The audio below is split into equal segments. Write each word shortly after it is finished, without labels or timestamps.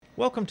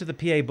Welcome to the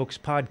PA Books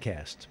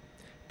podcast.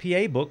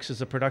 PA Books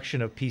is a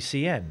production of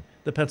PCN,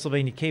 the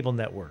Pennsylvania Cable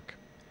Network.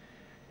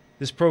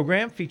 This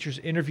program features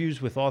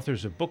interviews with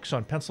authors of books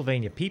on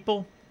Pennsylvania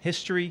people,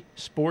 history,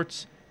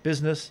 sports,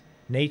 business,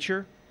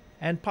 nature,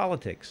 and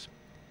politics.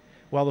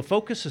 While the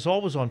focus is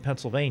always on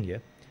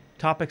Pennsylvania,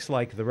 topics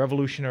like the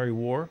Revolutionary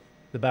War,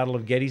 the Battle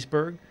of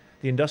Gettysburg,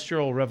 the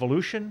Industrial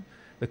Revolution,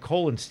 the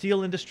coal and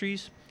steel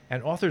industries,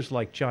 and authors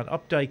like John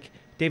Updike,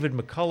 David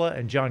McCullough,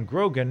 and John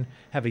Grogan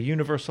have a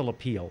universal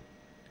appeal.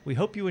 We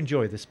hope you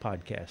enjoy this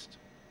podcast.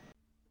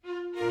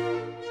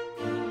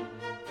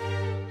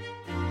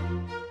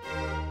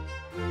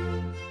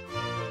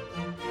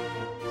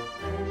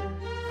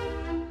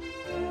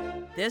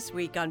 This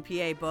week on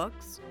PA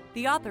Books,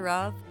 the author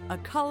of A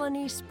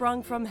Colony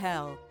Sprung from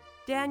Hell,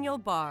 Daniel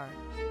Barr.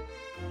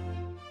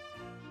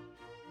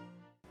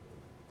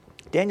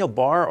 Daniel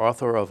Barr,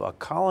 author of A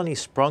Colony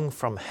Sprung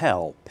from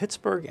Hell,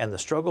 Pittsburgh and the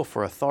Struggle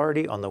for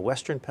Authority on the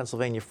Western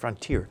Pennsylvania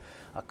Frontier.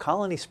 A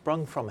colony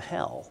sprung from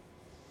hell.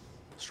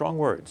 Strong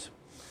words.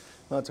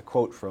 Well, that's a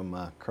quote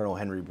from Colonel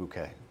Henry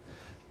Bouquet,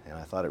 and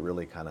I thought it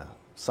really kind of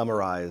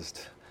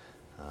summarized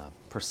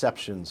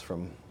perceptions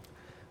from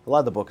a lot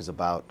of the book is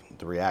about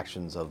the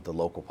reactions of the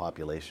local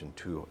population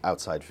to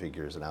outside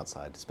figures and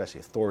outside,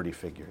 especially authority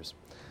figures.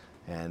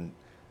 And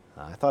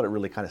I thought it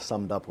really kind of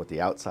summed up what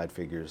the outside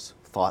figures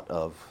thought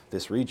of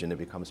this region. It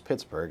becomes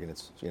Pittsburgh, and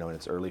it's in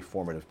its early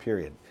formative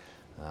period.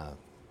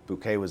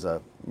 Bouquet was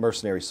a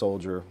mercenary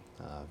soldier,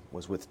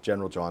 was with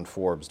General John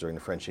Forbes during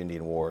the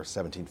French-Indian War.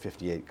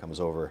 1758 comes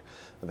over,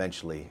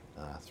 eventually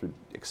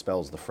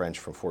expels the French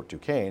from Fort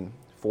Duquesne.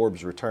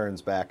 Forbes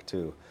returns back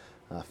to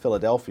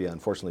Philadelphia,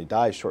 unfortunately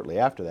dies shortly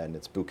after that, and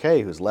it's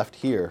Bouquet who's left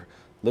here,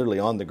 literally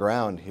on the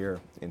ground here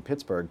in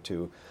Pittsburgh,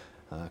 to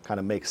kind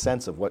of make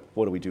sense of what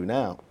do we do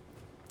now.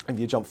 If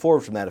you jump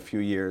forward from that a few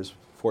years,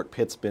 Fort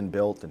Pitt's been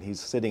built, and he's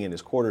sitting in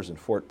his quarters in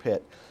Fort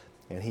Pitt,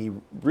 and he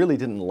really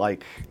didn't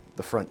like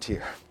the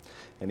frontier.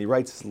 And he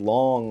writes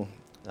long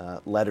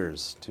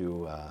letters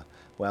to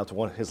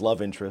his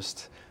love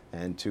interest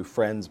and to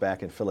friends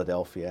back in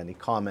Philadelphia, and he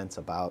comments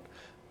about,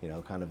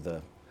 kind of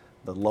the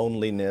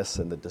loneliness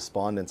and the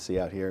despondency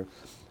out here.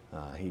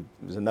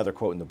 There's another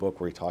quote in the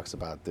book where he talks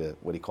about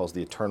what he calls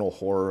the eternal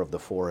horror of the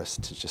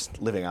forest, just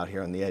living out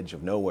here on the edge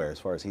of nowhere as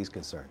far as he's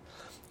concerned.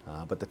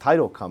 But the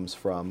title comes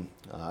from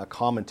a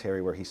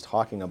commentary where he's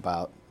talking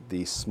about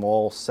the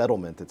small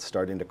settlement that's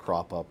starting to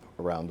crop up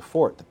around the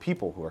fort, the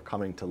people who are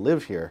coming to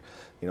live here,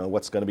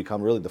 what's going to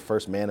become really the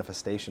first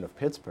manifestation of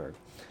Pittsburgh.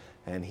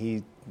 And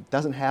he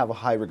doesn't have a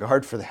high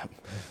regard for them.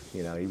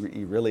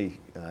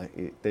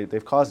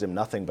 They've caused him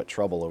nothing but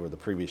trouble over the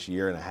previous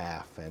year and a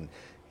half. And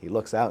he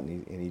looks out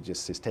and he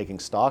just is taking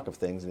stock of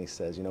things, and he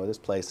says, this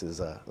place is,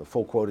 the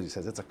full quote is, he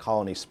says, it's a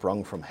colony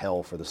sprung from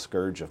hell for the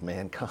scourge of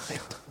mankind.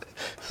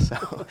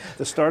 So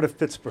the start of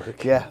Pittsburgh.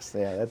 Yes,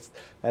 yeah,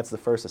 that's the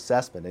first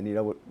assessment.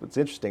 And what's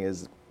interesting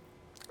is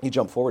you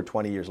jump forward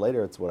 20 years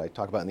later, it's what I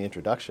talk about in the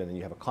introduction, and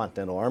you have a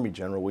Continental Army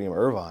General, William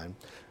Irvine,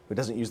 who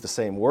doesn't use the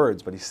same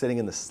words, but he's sitting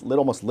in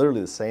almost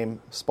literally the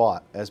same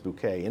spot as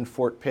Bouquet in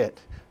Fort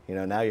Pitt.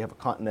 Now you have a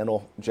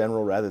Continental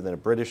general rather than a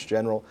British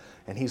general,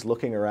 and he's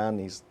looking around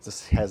and he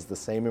just has the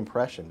same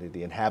impression.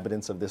 The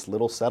inhabitants of this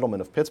little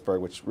settlement of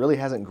Pittsburgh, which really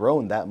hasn't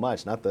grown that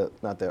much, not the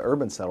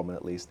urban settlement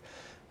at least,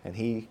 and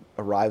he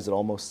arrives at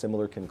almost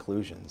similar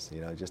conclusions.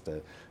 Just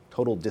a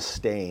total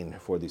disdain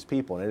for these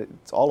people, and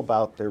it's all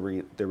about their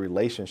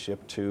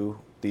relationship to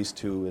these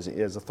two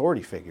as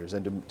authority figures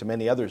and to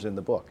many others in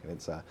the book.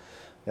 And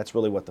that's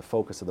really what the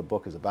focus of the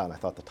book is about, and I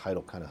thought the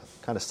title kind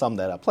of summed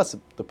that up. Plus,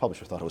 the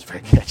publisher thought it was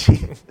very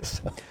catchy.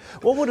 So.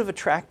 What would have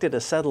attracted a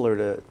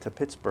settler to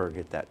Pittsburgh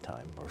at that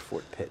time, or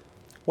Fort Pitt?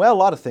 Well, a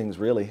lot of things,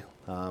 really,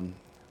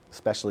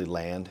 especially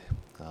land,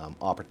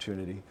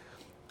 opportunity.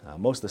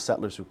 Most of the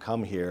settlers who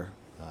come here,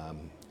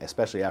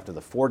 especially after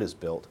the fort is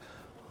built,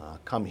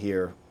 come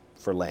here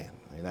for land.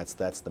 I mean,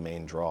 that's the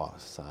main draw.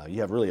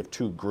 You really have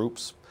two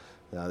groups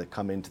that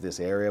come into this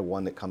area.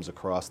 One that comes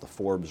across the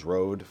Forbes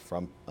Road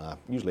from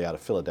usually out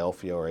of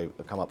Philadelphia, or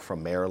come up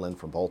from Maryland,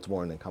 from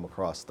Baltimore, and then come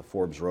across the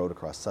Forbes Road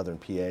across southern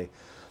PA.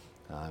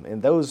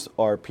 And those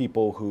are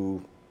people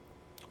who,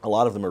 a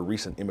lot of them are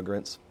recent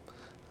immigrants.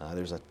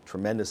 There's a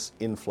tremendous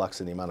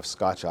influx in the amount of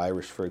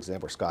Scotch-Irish, for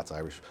example, or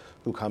Scots-Irish,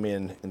 who come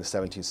in the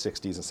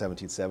 1760s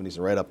and 1770s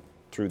and right up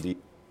through the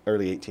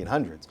early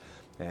 1800s.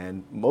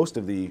 And most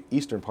of the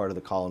eastern part of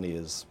the colony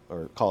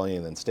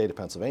and then state of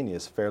Pennsylvania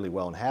is fairly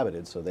well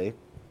inhabited, so they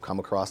come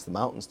across the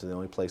mountains to the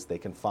only place they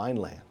can find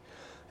land.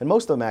 And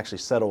most of them actually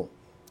settle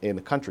in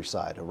the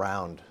countryside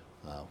around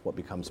what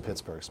becomes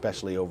Pittsburgh,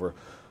 especially over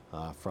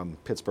from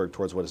Pittsburgh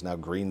towards what is now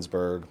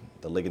Greensburg,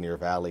 the Ligonier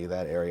Valley,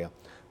 that area.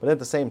 But at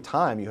the same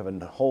time, you have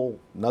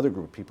another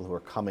group of people who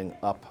are coming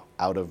up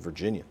out of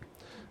Virginia.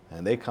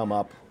 And they come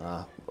up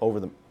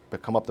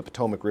come up the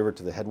Potomac River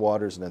to the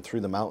headwaters, and then through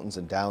the mountains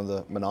and down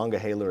the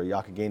Monongahela or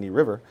Youghiogheny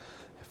River,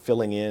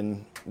 filling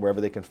in wherever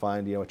they can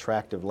find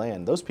attractive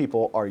land. Those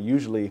people are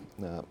usually,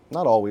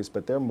 not always,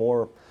 but they're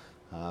more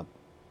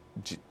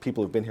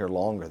people who've been here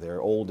longer.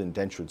 They're old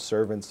indentured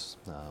servants.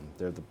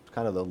 They're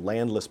kind of the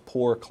landless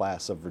poor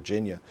class of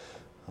Virginia.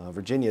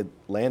 Virginia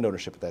land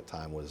ownership at that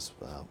time was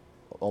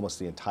almost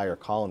the entire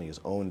colony is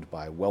owned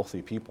by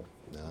wealthy people.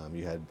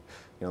 You had,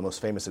 the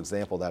most famous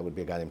example of that would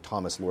be a guy named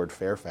Thomas Lord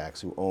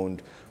Fairfax, who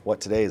owned what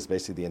today is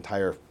basically the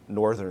entire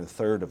northern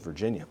third of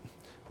Virginia.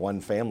 One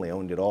family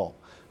owned it all.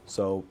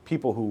 So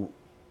people who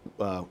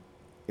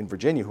in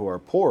Virginia who are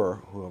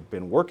poor, who have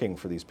been working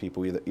for these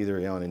people,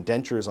 either on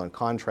indentures, on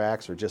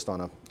contracts, or just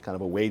on a kind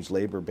of a wage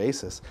labor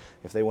basis,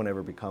 if they want to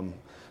ever become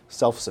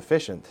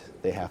self-sufficient,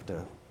 they have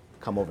to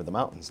come over the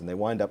mountains, and they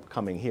wind up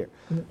coming here.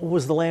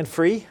 Was the land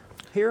free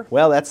here?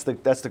 Well, that's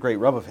the great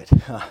rub of it.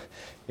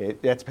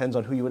 That depends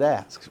on who you would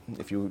ask.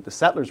 If the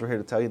settlers were here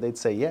to tell you, they'd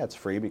say, yeah, it's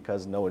free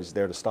because no one's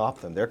there to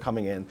stop them. They're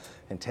coming in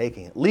and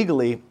taking it.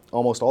 Legally,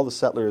 almost all the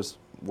settlers,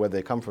 whether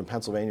they come from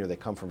Pennsylvania or they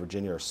come from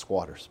Virginia, are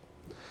squatters.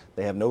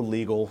 They have no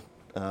legal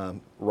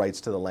rights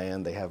to the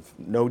land. They have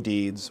no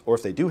deeds, or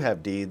if they do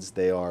have deeds,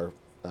 they are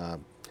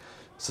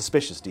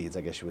suspicious deeds,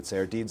 I guess you would say,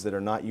 or deeds that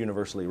are not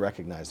universally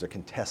recognized. They're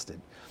contested.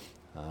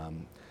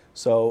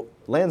 So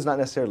land's not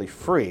necessarily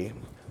free,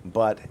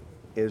 but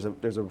there's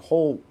a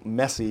whole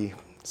messy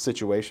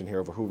situation here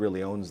over who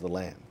really owns the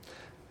land.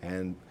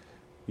 And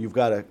you've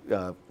got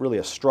really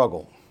a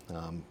struggle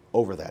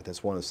over that.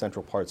 That's one of the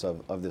central parts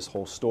of this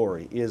whole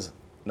story, is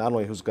not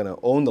only who's going to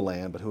own the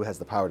land, but who has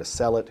the power to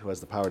sell it, who has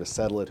the power to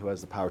settle it, who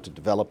has the power to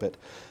develop it.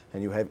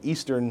 And you have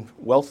Eastern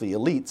wealthy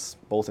elites,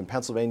 both in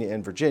Pennsylvania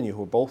and Virginia,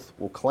 who both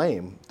will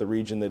claim the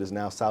region that is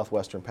now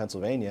southwestern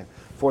Pennsylvania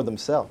for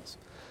themselves.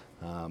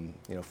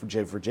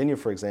 Virginia,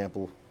 for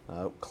example,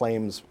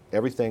 claims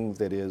everything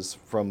that is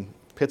from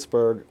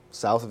Pittsburgh,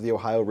 south of the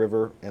Ohio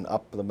River, and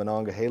up the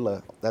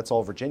Monongahela. That's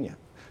all Virginia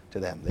to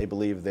them. They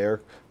believe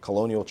their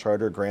colonial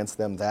charter grants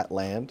them that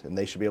land, and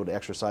they should be able to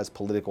exercise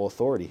political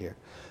authority here.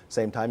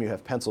 Same time, you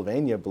have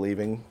Pennsylvania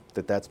believing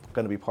that that's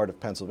going to be part of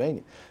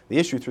Pennsylvania. The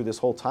issue through this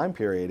whole time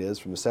period is,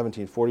 from the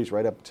 1740s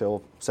right up till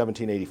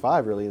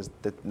 1785, really, is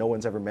that no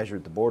one's ever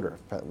measured the border,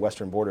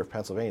 western border of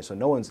Pennsylvania. So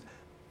no one's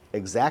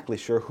exactly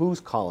sure whose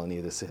colony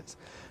this is.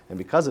 And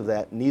because of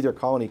that, neither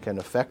colony can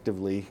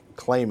effectively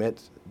claim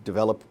it,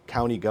 develop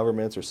county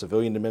governments or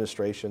civilian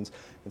administrations.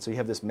 And so you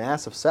have this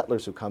mass of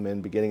settlers who come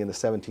in beginning in the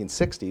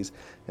 1760s,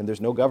 and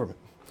there's no government.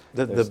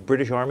 The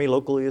British Army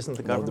locally isn't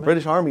the government? No, the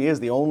British Army is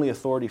the only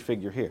authority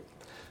figure here.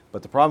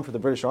 But the problem for the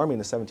British Army in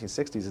the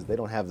 1760s is they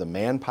don't have the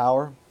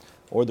manpower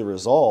or the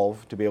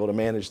resolve to be able to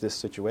manage this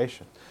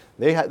situation.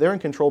 They're in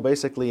control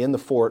basically in the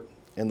fort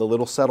and the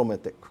little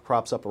settlement that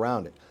crops up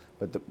around it.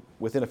 But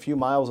within a few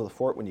miles of the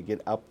fort, when you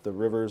get up the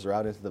rivers or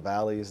out into the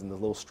valleys and the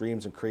little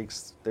streams and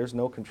creeks, there's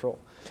no control.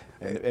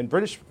 And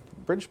British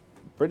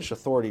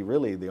authority,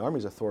 really, the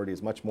Army's authority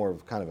is much more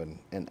of kind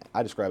of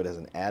I describe it as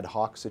an ad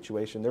hoc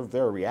situation.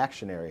 They're a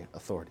reactionary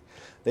authority.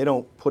 They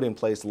don't put in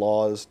place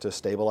laws to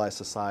stabilize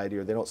society,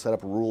 or they don't set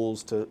up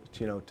rules to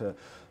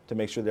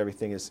make sure that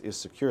everything is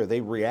secure.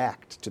 They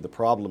react to the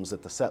problems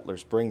that the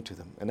settlers bring to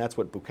them. And that's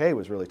what Bouquet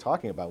was really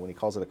talking about when he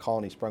calls it a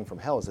colony sprung from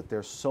hell, is that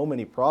there's so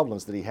many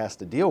problems that he has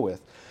to deal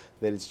with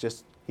that it's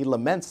just, he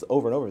laments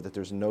over and over that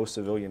there's no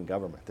civilian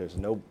government. There's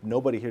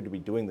nobody here to be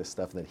doing this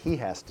stuff, and that he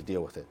has to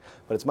deal with it.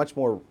 But it's much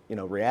more,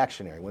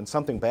 reactionary. When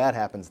something bad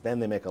happens, then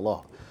they make a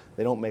law.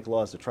 They don't make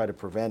laws to try to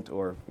prevent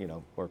or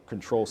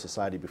control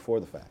society before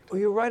the fact. Well,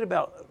 you're right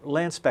about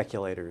land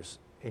speculators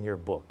in your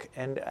book.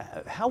 And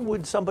how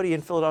would somebody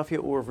in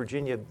Philadelphia or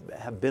Virginia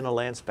have been a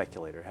land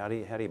speculator? How do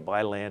you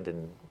buy land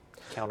and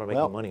count on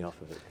making money off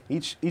of it?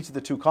 Each of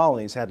the two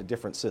colonies had a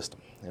different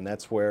system, and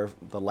that's where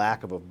the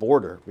lack of a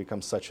border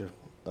becomes such a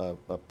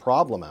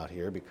problem out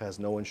here, because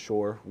no one's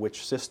sure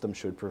which system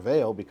should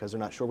prevail, because they're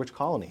not sure which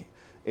colony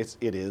it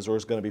is or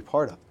is going to be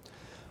part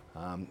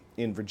of.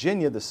 In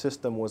Virginia, the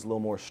system was a little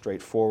more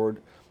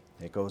straightforward.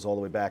 It goes all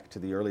the way back to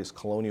the earliest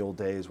colonial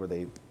days, where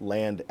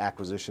land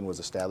acquisition was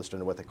established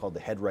under what they called the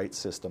head right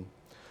system.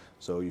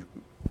 So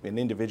an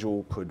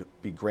individual could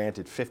be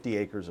granted 50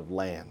 acres of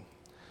land.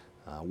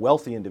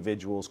 Wealthy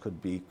individuals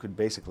could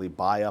basically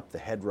buy up the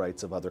head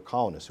rights of other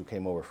colonists who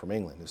came over from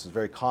England. This is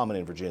very common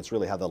in Virginia. It's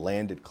really how the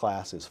landed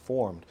class is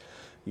formed.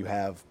 You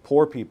have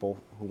poor people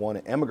who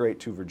want to emigrate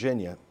to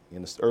Virginia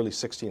in the early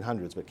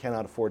 1600s, but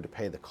cannot afford to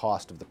pay the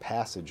cost of the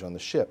passage on the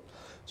ship.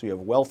 So you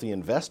have wealthy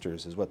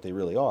investors, is what they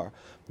really are.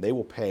 They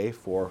will pay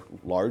for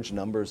large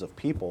numbers of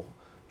people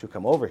to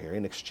come over here.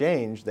 In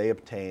exchange, they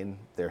obtain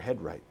their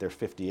head right, their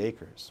 50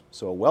 acres.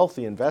 So a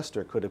wealthy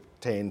investor could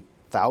obtain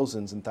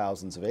thousands and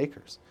thousands of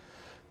acres.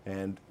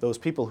 And those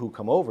people who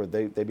come over,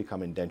 they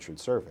become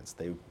indentured servants.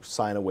 They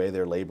sign away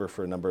their labor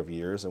for a number of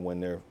years, and when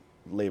their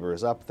labor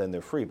is up, then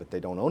they're free, but they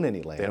don't own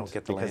any land. They don't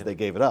get the because land. They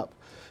gave it up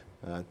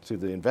to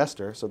the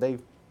investor. So they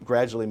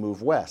gradually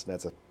move west.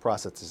 That's a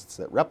process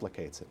that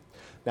replicates it.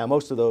 Now,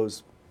 most of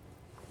those,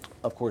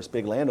 of course,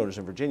 big landowners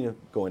in Virginia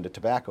go into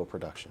tobacco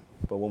production.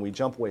 But when we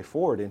jump way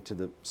forward into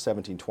the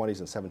 1720s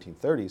and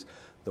 1730s,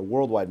 the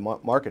worldwide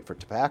market for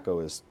tobacco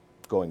is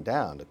going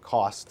down. The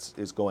costs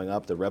is going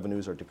up, the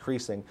revenues are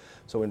decreasing.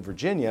 So in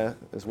Virginia,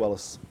 as well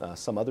as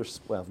some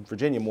others, well,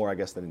 Virginia more, I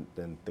guess, than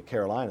the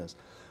Carolinas,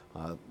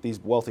 these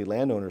wealthy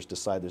landowners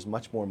decide there's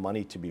much more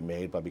money to be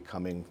made by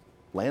becoming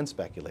land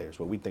speculators,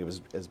 what we think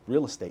of as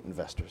real estate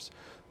investors.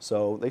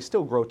 So they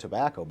still grow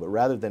tobacco, but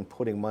rather than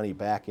putting money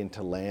back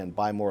into land,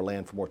 buy more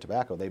land for more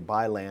tobacco, they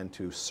buy land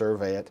to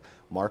survey it,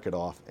 mark it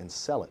off, and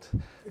sell it.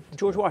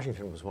 George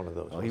Washington was one of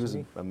those. He was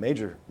a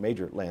major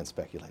land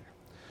speculator.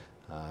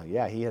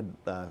 He had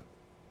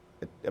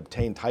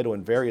obtained title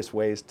in various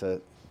ways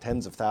to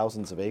tens of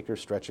thousands of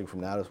acres stretching from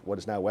now to what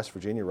is now West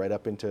Virginia right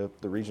up into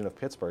the region of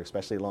Pittsburgh,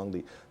 especially along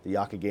the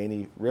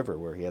Youghiogheny River,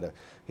 where he had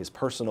his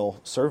personal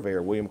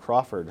surveyor, William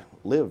Crawford,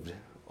 lived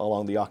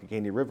along the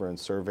Youghiogheny River and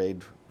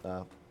surveyed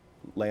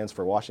lands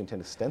for Washington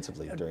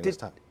extensively during this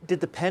time. Did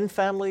the Penn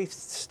family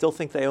still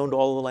think they owned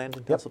all the land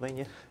in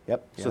Pennsylvania?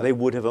 Yep. So they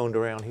would have owned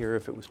around here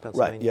if it was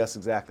Pennsylvania? Right, yes,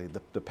 exactly.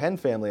 The Penn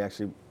family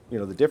actually,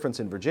 the difference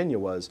in Virginia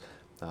was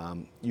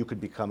you could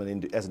become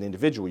as an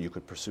individual, you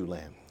could pursue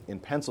land. In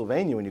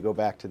Pennsylvania, when you go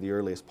back to the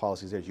earliest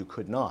policies there, you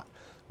could not.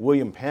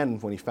 William Penn,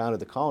 when he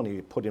founded the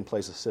colony, put in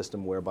place a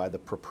system whereby the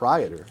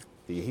proprietor,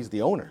 he's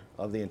the owner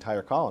of the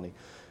entire colony,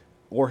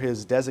 or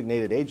his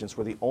designated agents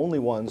were the only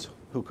ones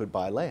who could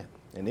buy land.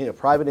 And a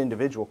private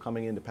individual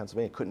coming into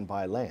Pennsylvania couldn't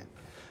buy land.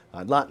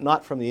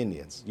 Not from the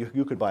Indians.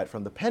 You could buy it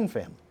from the Penn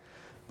family,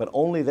 but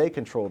only they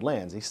controlled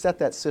lands. He set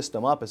that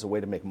system up as a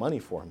way to make money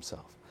for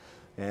himself.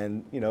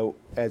 And,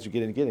 as you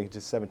get into the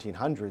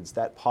 1700s,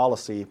 that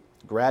policy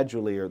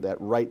gradually, or that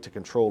right to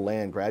control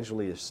land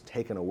gradually is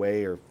taken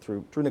away, or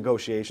through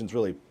negotiations,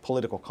 really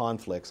political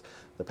conflicts.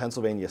 The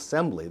Pennsylvania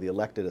Assembly, the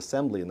elected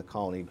assembly in the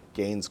colony,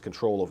 gains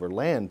control over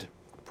land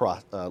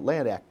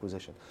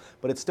acquisition.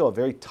 But it's still a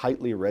very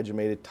tightly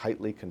regimented,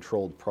 tightly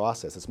controlled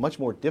process. It's much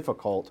more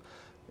difficult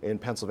in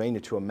Pennsylvania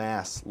to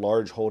amass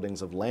large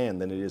holdings of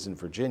land than it is in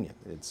Virginia.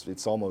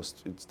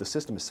 The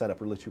system is set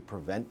up really to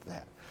prevent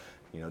that.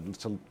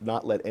 To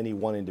not let any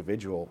one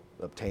individual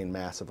obtain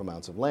massive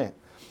amounts of land.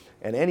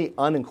 And any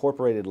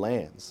unincorporated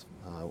lands,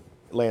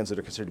 lands that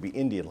are considered to be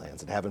Indian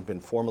lands that haven't been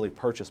formally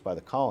purchased by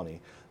the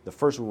colony, the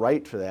first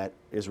right for that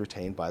is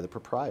retained by the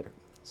proprietor.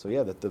 So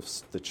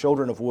the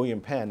children of William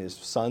Penn, his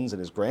sons and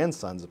his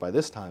grandsons by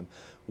this time,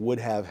 would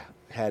have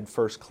had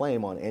first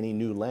claim on any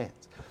new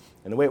lands.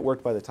 And the way it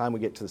worked by the time we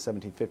get to the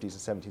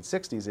 1750s and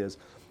 1760s is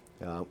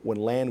when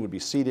land would be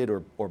ceded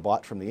or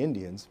bought from the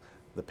Indians,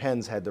 the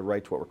Penns had the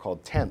right to what were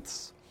called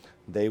tenths.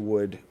 They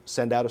would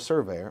send out a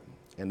surveyor,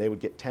 and they would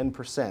get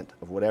 10%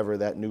 of whatever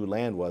that new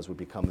land would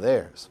become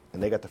theirs.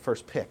 And they got the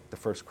first pick, the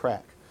first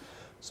crack.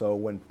 So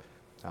when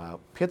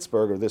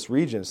Pittsburgh, or this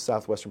region,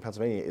 southwestern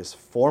Pennsylvania, is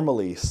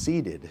formally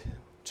ceded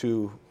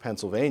to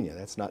Pennsylvania,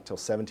 that's not till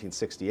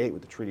 1768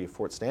 with the Treaty of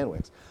Fort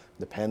Stanwix,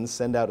 the Penns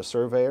send out a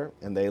surveyor,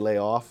 and they lay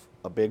off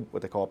a big,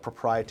 what they call a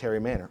proprietary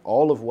manor.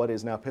 All of what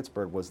is now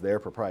Pittsburgh was their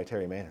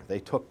proprietary manor. They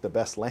took the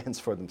best lands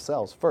for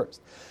themselves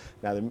first.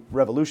 Now the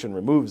Revolution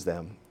removes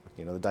them.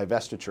 The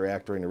Divestiture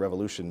Act during the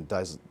Revolution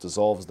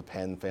dissolves the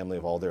Penn family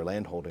of all their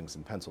land holdings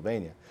in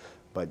Pennsylvania.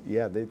 But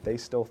they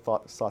still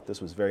thought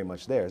this was very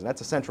much theirs. And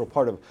that's a central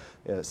part of,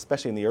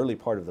 especially in the early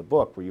part of the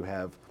book, where you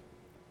have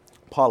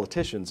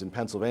politicians in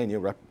Pennsylvania,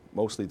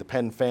 mostly the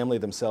Penn family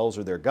themselves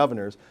or their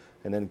governors,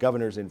 and then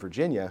governors in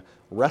Virginia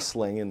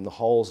wrestling in the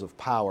halls of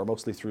power,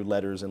 mostly through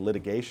letters and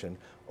litigation,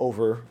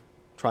 over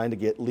trying to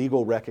get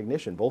legal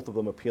recognition, both of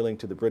them appealing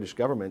to the British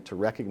government to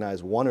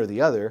recognize one or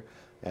the other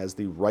as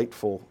the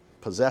rightful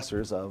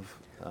possessors of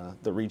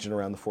the region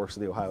around the forks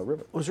of the Ohio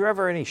River. Was there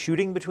ever any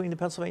shooting between the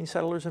Pennsylvania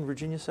settlers and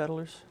Virginia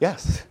settlers?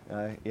 Yes,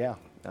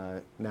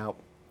 now,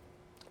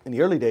 in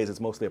the early days, it's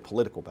mostly a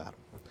political battle.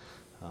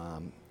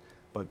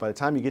 But by the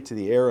time you get to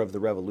the era of the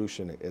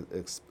Revolution,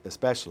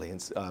 especially,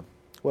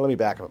 let me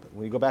back up.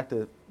 When you go back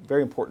to a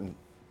very important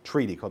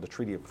treaty called the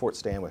Treaty of Fort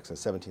Stanwix in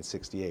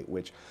 1768,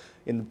 which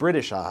in the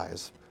British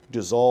eyes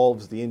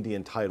dissolves the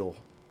Indian title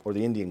or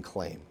the Indian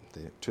claim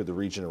to the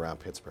region around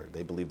Pittsburgh.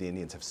 They believe the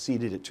Indians have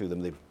ceded it to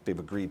them. They've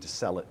agreed to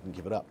sell it and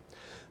give it up.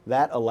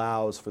 That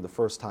allows for the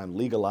first time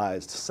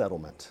legalized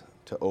settlement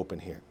to open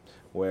here,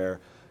 where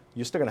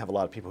you're still going to have a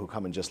lot of people who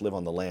come and just live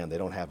on the land. They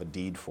don't have a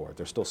deed for it.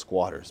 They're still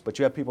squatters. But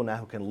you have people now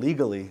who can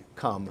legally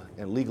come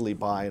and legally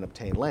buy and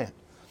obtain land.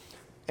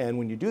 And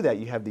when you do that,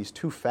 you have these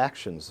two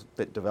factions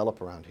that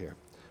develop around here.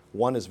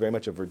 One is very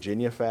much a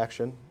Virginia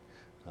faction.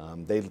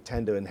 They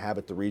tend to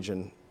inhabit the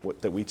region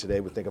that we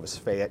today would think of as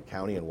Fayette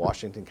County and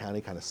Washington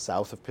County, kind of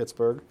south of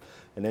Pittsburgh.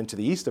 And then to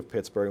the east of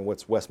Pittsburgh, and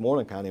what's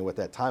Westmoreland County, and what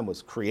that time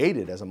was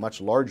created as a much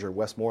larger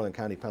Westmoreland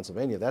County,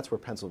 Pennsylvania, that's where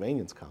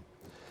Pennsylvanians come.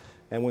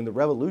 And when the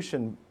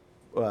Revolution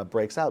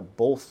breaks out,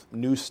 both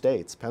new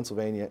states,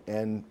 Pennsylvania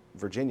and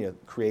Virginia,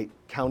 create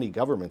county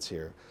governments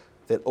here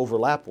that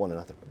overlap one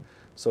another.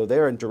 So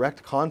they're in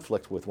direct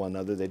conflict with one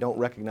another. They don't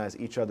recognize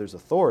each other's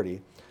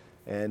authority.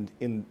 And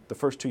in the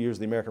first 2 years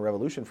of the American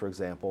Revolution, for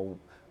example,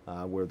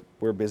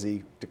 we're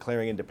busy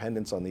declaring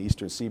independence on the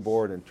eastern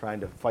seaboard and trying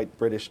to fight the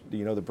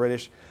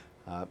British.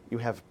 You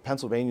have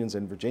Pennsylvanians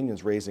and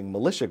Virginians raising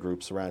militia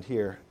groups around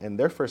here, and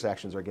their first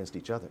actions are against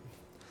each other.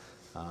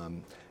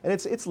 And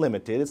it's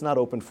limited. It's not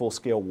open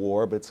full-scale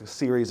war, but it's a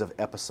series of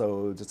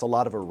episodes. It's a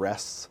lot of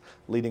arrests.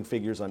 Leading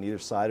figures on either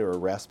side are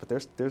arrests, but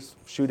there's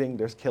shooting,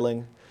 there's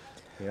killing.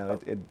 You know,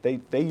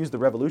 they use the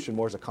revolution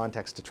more as a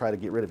context to try to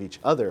get rid of each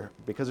other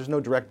because there's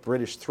no direct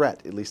British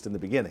threat, at least in the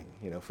beginning.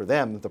 You know, for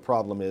them, the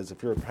problem is,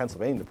 if you're in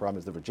Pennsylvania, the problem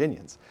is the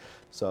Virginians.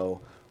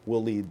 So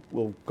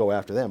we'll go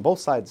after them. Both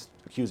sides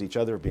accuse each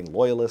other of being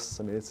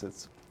loyalists. I mean,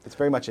 it's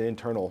very much an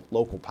internal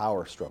local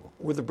power struggle.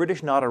 Were the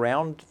British not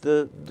around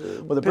the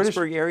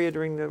Pittsburgh area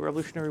during the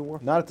Revolutionary War?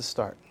 Not at the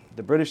start.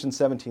 The British in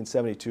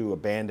 1772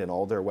 abandoned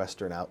all their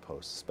western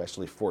outposts,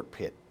 especially Fort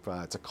Pitt.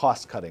 It's a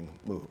cost-cutting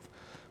move.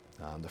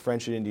 The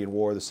French and Indian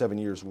War, the 7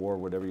 Years' War,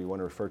 whatever you want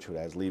to refer to it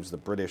as, leaves the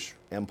British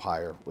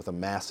Empire with a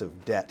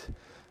massive debt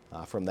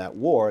from that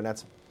war, and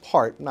that's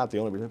not the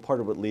only reason, part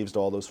of what leads to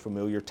all those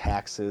familiar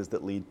taxes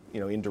that lead,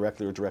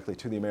 indirectly or directly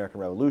to the American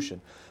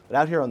Revolution. But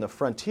out here on the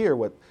frontier,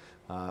 what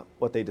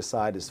they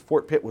decide is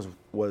Fort Pitt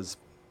was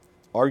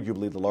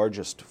arguably the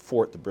largest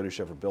fort the British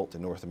ever built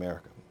in North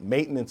America.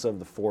 Maintenance of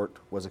the fort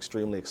was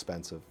extremely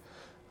expensive.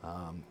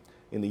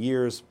 In the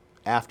years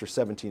after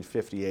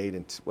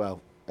 1758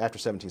 after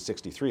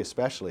 1763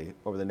 especially,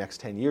 over the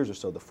next 10 years or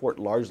so, the fort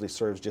largely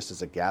serves just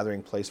as a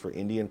gathering place for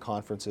Indian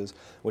conferences,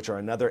 which are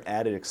another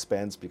added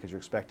expense because you're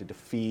expected to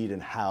feed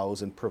and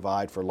house and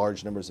provide for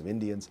large numbers of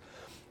Indians.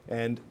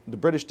 And the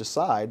British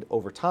decide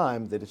over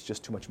time that it's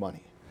just too much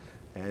money.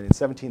 And in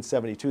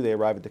 1772, they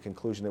arrive at the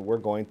conclusion that we're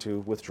going to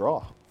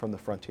withdraw from the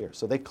frontier.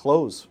 So they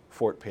close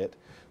Fort Pitt.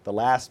 The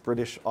last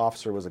British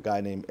officer was a guy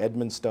named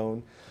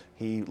Edmonstone.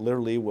 He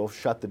literally will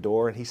shut the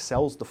door, and he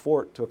sells the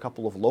fort to a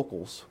couple of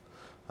locals.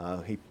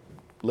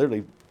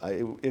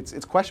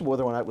 It's questionable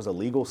whether or not it was a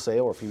legal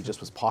sale or if he just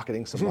was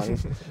pocketing some money.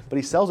 But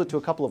he sells it to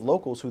a couple of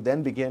locals who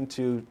then begin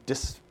to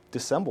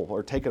disassemble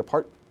or take it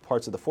apart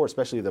parts of the fort,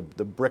 especially the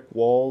brick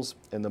walls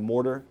and the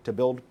mortar to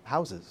build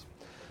houses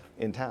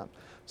in town.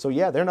 So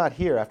yeah, they're not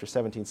here after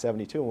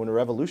 1772. And when the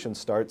revolution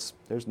starts,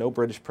 there's no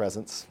British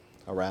presence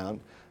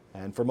around.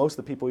 And for most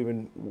of the people,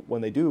 even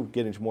when they do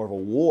get into more of a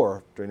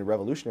war during the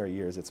Revolutionary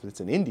years, it's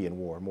an Indian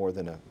war more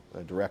than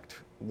a direct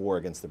war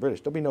against the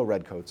British. There'll be no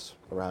redcoats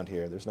around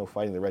here. There's no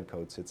fighting the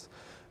redcoats. It's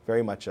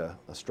very much a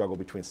struggle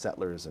between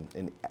settlers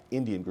and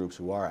Indian groups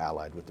who are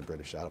allied with the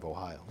British out of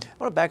Ohio. I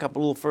want to back up a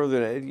little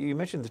further. You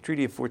mentioned the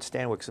Treaty of Fort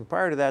Stanwix, and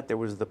prior to that, there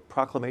was the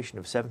Proclamation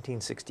of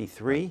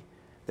 1763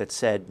 that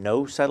said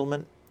no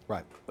settlement.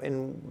 Right.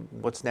 In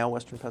what's now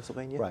Western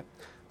Pennsylvania? Right.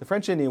 The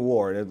French-Indian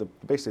War,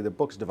 basically the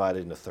book's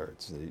divided into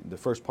thirds. The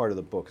first part of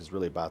the book is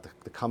really about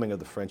the coming of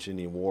the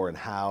French-Indian War and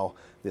how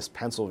this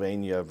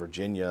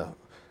Pennsylvania-Virginia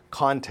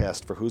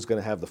contest for who's going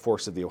to have the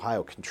forks of the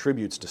Ohio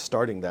contributes to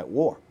starting that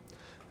war.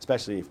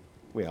 Especially,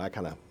 I'm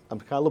kind of a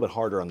little bit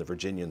harder on the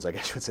Virginians, I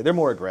guess you would say. They're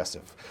more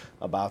aggressive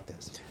about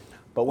this.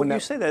 But when you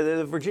say that,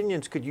 the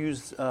Virginians could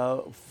use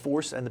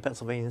force and the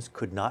Pennsylvanians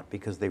could not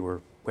because they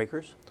were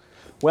Quakers?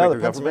 Well, the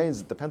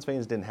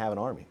Pennsylvanians didn't have an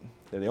army.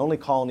 They're the only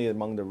colony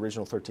among the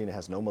original 13 that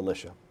has no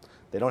militia.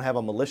 They don't have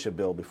a militia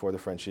bill before the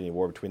French-Indian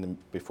War,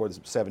 before the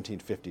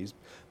 1750s,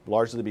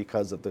 largely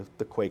because of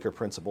the Quaker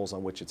principles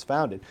on which it's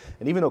founded.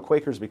 And even though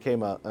Quakers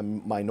became a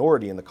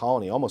minority in the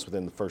colony almost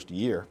within the first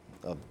year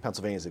of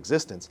Pennsylvania's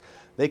existence,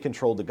 they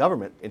controlled the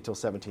government until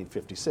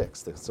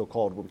 1756, the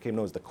so-called, what became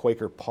known as the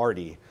Quaker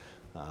Party.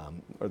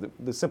 Or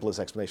the simplest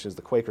explanation is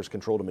the Quakers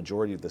controlled a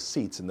majority of the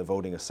seats in the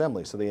voting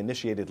assembly, so they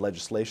initiated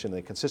legislation and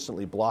they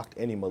consistently blocked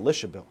any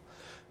militia bill.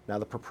 Now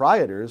the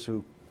proprietors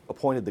who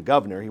appointed the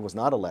governor, he was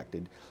not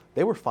elected,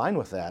 they were fine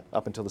with that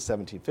up until the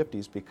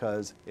 1750s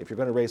because if you're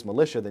going to raise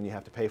militia, then you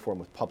have to pay for them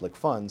with public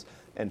funds,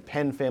 and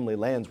Penn family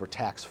lands were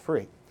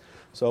tax-free.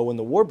 So when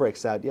the war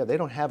breaks out, they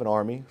don't have an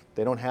army,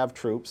 they don't have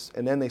troops,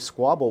 and then they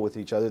squabble with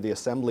each other, the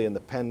assembly and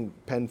the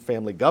Penn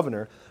family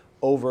governor,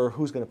 over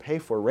who's going to pay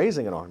for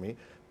raising an army,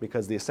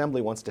 because the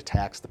assembly wants to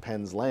tax the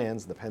Penn's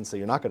lands. The Penns say,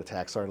 you're not going to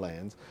tax our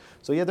lands.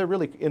 So they're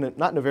really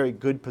not in a very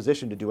good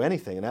position to do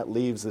anything, and that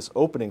leaves this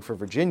opening for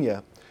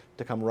Virginia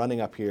to come running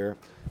up here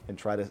and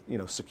try to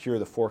secure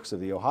the forks of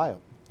the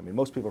Ohio. I mean,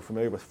 most people are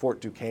familiar with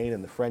Fort Duquesne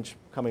and the French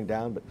coming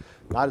down, but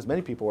not as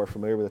many people are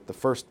familiar with the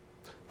first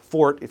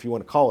fort, if you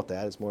want to call it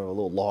that. It's more of a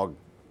little log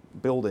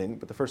building,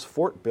 but the first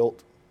fort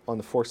built on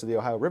the forks of the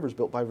Ohio River is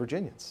built by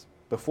Virginians.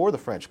 Before the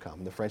French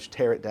come, the French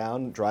tear it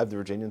down, drive the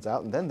Virginians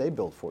out, and then they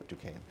build Fort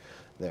Duquesne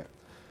there.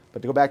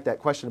 But to go back to that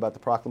question about the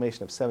Proclamation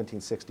of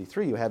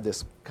 1763, you have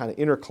this kind of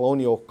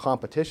intercolonial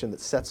competition that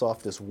sets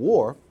off this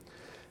war,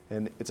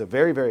 and it's a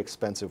very, very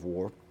expensive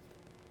war.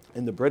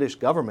 And the British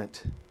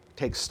government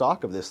takes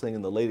stock of this thing,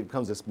 and it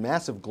becomes this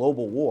massive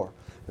global war.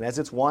 And as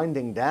it's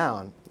winding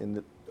down in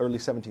the early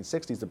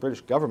 1760s, the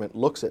British government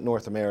looks at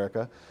North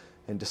America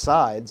and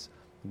decides,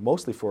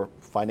 mostly for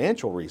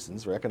financial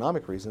reasons or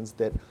economic reasons,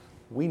 that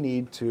we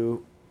need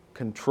to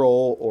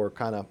control or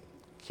kind of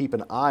keep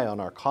an eye on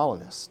our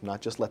colonists, not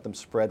just let them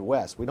spread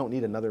west. We don't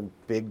need another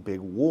big, big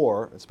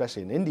war,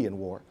 especially an Indian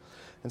war.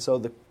 And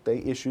so they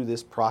issue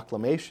this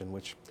proclamation,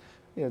 which,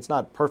 it's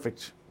not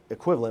perfect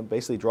equivalent,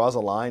 basically draws a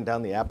line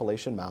down the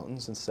Appalachian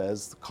Mountains and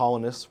says the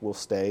colonists will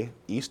stay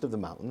east of the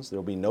mountains. There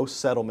will be no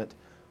settlement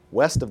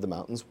west of the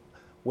mountains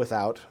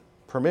without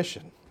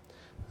permission.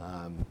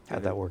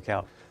 How'd that work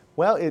out?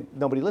 Well,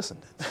 nobody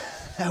listened.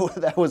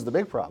 That was the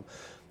big problem.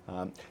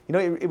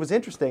 It was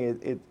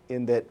interesting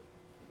in that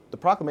the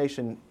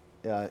proclamation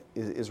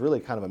is really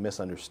kind of a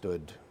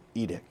misunderstood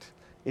edict.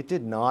 It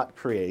did not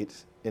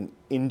create an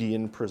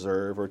Indian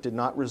preserve, or it did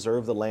not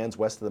reserve the lands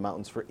west of the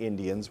mountains for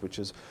Indians, which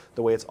is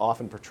the way it's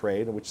often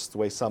portrayed, and which is the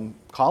way some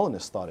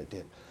colonists thought it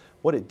did.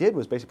 What it did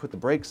was basically put the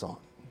brakes on.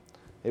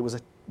 It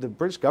was the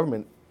British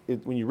government,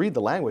 when you read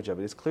the language of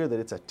it, it's clear that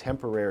it's a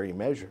temporary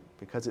measure,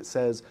 because it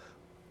says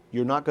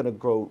you're not going to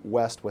go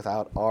west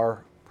without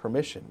our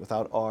permission,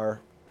 without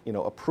our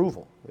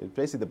approval. It's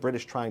basically the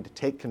British trying to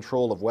take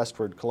control of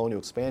westward colonial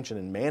expansion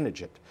and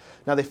manage it.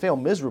 Now, they fail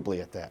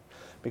miserably at that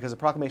because the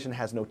proclamation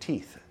has no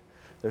teeth.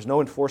 There's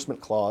no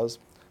enforcement clause.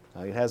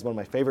 It has one of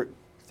my favorite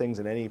things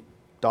in any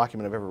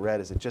document I've ever read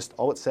is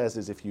all it says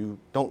is if you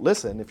don't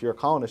listen, if you're a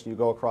colonist and you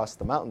go across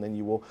the mountain, then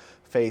you will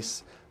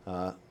face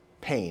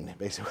pain.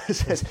 Basically, it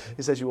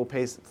says you will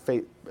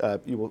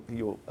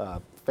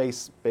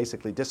face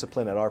basically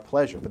discipline at our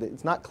pleasure. But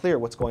it's not clear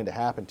what's going to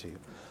happen to you.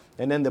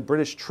 And then the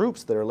British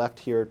troops that are left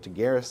here to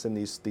garrison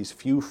these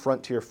few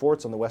frontier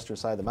forts on the western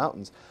side of the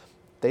mountains,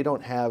 they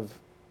don't have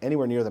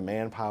anywhere near the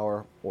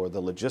manpower or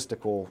the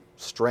logistical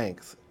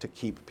strength to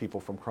keep people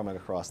from coming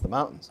across the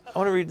mountains. I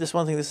want to read this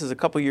one thing. This is a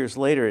couple years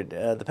later.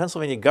 The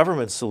Pennsylvania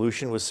government's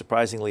solution was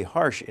surprisingly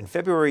harsh. In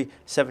February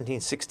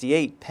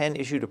 1768, Penn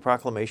issued a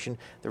proclamation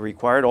that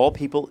required all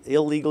people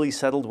illegally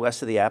settled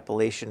west of the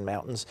Appalachian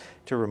Mountains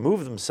to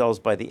remove themselves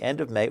by the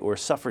end of May or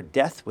suffer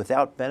death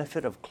without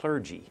benefit of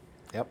clergy.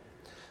 Yep.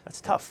 That's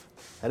tough.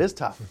 That is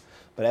tough,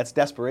 but that's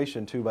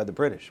desperation, too, by the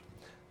British.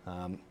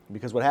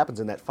 Because what happens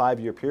in that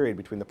 5-year period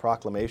between the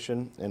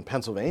proclamation and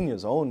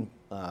Pennsylvania's own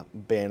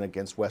ban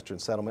against Western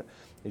settlement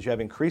is you have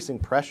increasing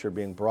pressure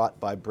being brought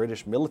by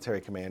British military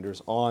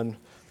commanders on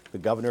the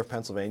governor of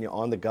Pennsylvania,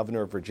 on the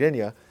governor of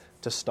Virginia,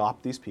 to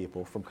stop these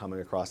people from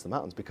coming across the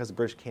mountains because the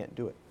British can't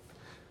do it.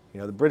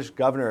 The British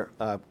governor,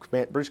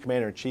 British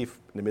commander-in-chief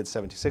in the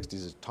mid-1760s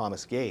is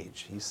Thomas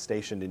Gage. He's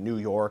stationed in New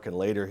York, and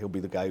later he'll be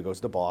the guy who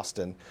goes to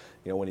Boston,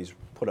 when he's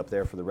put up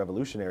there for the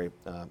revolutionary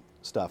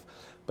stuff.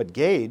 But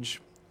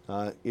Gage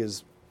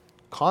is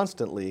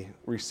constantly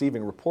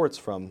receiving reports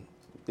from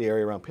the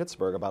area around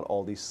Pittsburgh about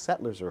all these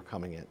settlers who are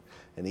coming in.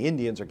 And the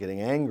Indians are getting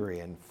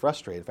angry and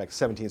frustrated. In fact,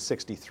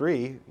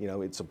 1763,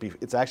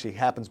 it actually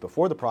happens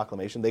before the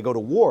proclamation. They go to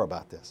war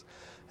about this.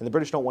 And the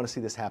British don't want to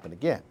see this happen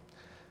again.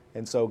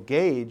 And so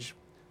Gage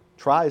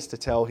tries to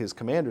tell his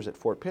commanders at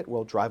Fort Pitt,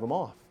 well, drive them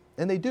off.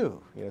 And they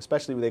do,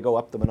 especially when they go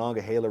up the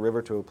Monongahela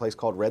River to a place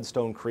called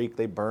Redstone Creek.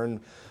 They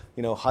burn,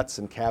 huts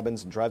and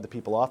cabins and drive the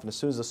people off. And as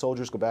soon as the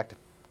soldiers go back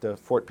to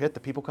Fort Pitt, the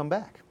people come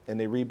back and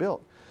they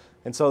rebuild.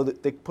 And so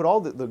they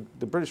put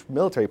the British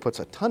military puts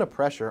a ton of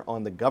pressure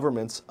on the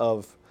governments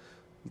of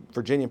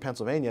Virginia and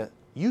Pennsylvania.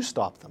 You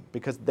stop them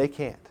because they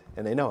can't,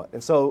 and they know it.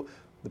 And so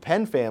the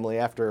Penn family,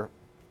 after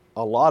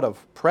a lot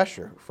of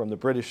pressure from the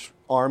British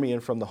Army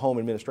and from the Home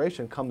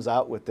Administration, comes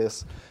out with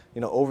this,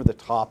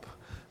 over-the-top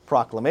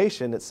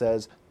proclamation that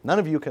says, none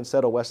of you can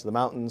settle west of the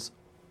mountains,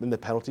 and the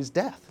penalty is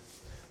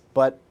death.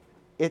 But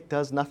it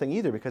does nothing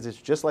either, because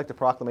it's just like the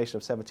proclamation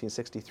of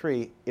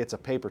 1763. It's a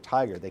paper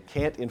tiger. They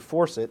can't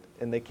enforce it,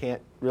 and they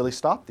can't really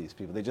stop these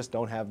people. They just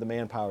don't have the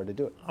manpower to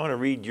do it. I want to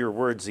read your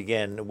words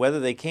again. Whether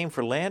they came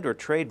for land or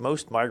trade,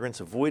 most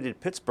migrants avoided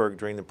Pittsburgh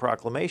during the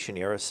proclamation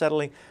era.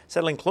 Settling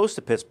close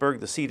to Pittsburgh,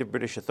 the seat of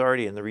British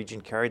authority in the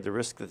region, carried the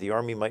risk that the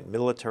Army might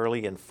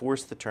militarily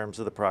enforce the terms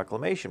of the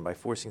proclamation by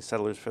forcing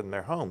settlers from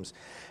their homes.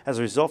 As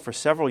a result, for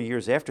several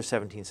years after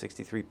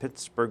 1763,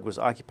 Pittsburgh was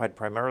occupied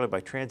primarily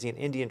by transient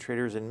Indian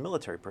traders and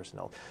military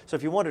personnel. So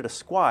if you wanted to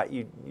squat,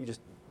 you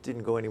just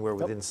didn't go anywhere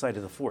within sight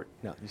of the fort.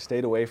 No, you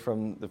stayed away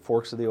from the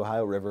forks of the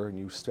Ohio River, and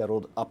you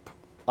settled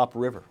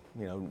upriver.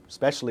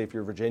 Especially if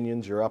you're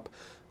Virginians, you're up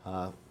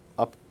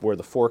where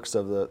the forks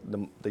of the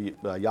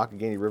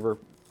Youghiogheny River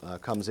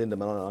comes into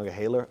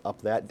Monongahela,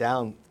 up that,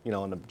 down,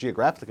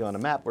 geographically on a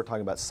map, we're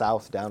talking about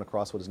south, down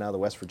across what is now the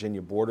West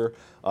Virginia border,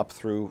 up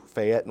through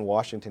Fayette and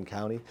Washington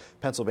County.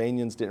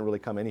 Pennsylvanians didn't really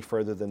come any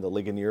further than the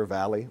Ligonier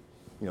Valley.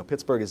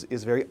 Pittsburgh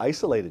is very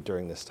isolated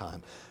during this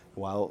time.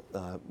 While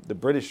the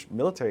British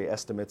military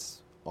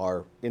estimates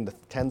are in the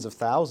tens of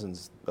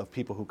thousands of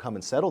people who come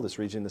and settle this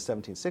region in the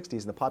 1760s,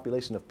 and the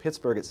population of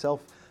Pittsburgh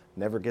itself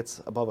never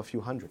gets above a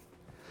few hundred,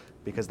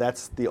 because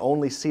that's the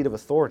only seat of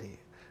authority,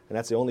 and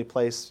that's the only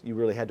place you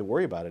really had to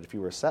worry about it if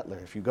you were a settler.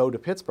 If you go to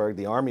Pittsburgh,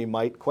 the Army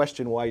might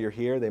question why you're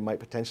here. They might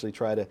potentially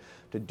try to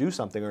do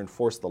something or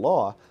enforce the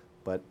law,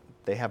 but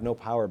they have no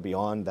power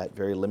beyond that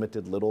very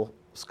limited little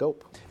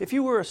scope. If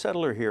you were a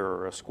settler here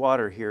or a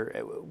squatter here,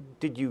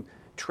 did you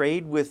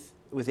trade with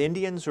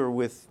Indians or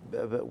with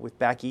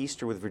back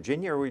east or with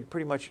Virginia, or were you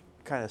pretty much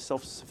kind of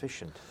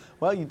self-sufficient?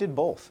 Well, you did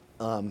both.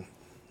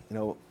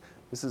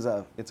 It's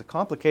a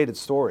complicated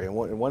story, and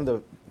one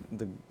of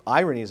the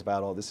ironies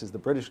about all this is the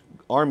British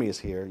Army is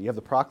here. You have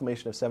the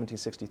proclamation of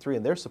 1763,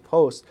 and they're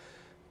supposed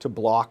to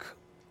block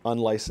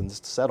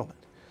unlicensed settlement.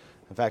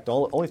 In fact, the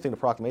only thing the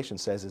proclamation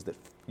says is that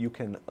you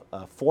can,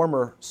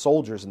 former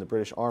soldiers in the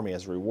British Army,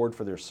 as a reward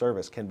for their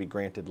service, can be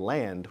granted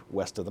land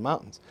west of the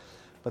mountains.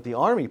 But the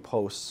Army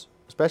posts,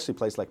 especially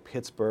places like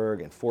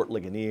Pittsburgh and Fort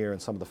Ligonier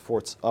and some of the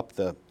forts up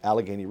the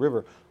Allegheny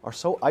River, are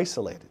so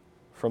isolated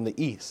from the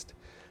east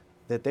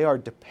that they are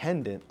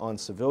dependent on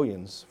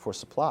civilians for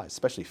supplies,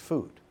 especially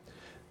food.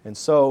 And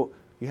so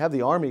you have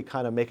the Army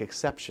kind of make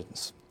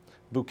exceptions.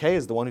 Bouquet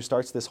is the one who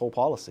starts this whole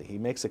policy. He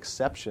makes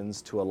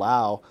exceptions to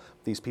allow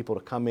these people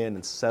to come in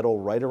and settle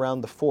right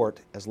around the fort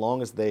as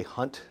long as they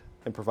hunt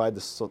and provide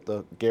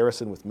the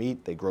garrison with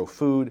meat. They grow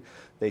food.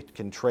 They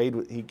can trade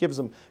with, he gives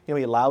them, he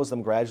allows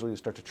them gradually to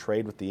start to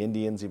trade with the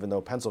Indians, even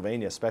though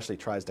Pennsylvania especially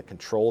tries to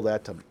control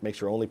that to make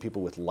sure only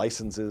people with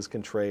licenses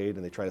can trade,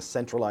 and they try to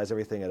centralize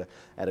everything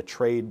at a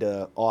trade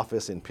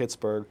office in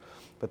Pittsburgh.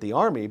 But the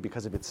Army,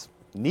 because of its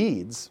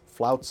needs,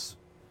 flouts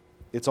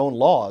its own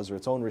laws or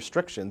its own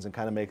restrictions and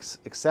kind of makes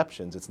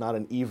exceptions. It's not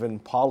an even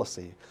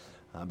policy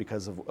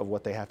because of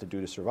what they have to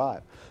do to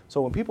survive. So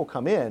when people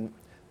come in,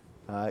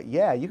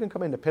 you can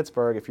come into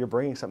Pittsburgh if you're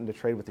bringing something to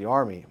trade with the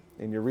Army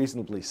and you're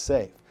reasonably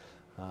safe.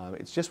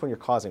 It's just when you're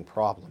causing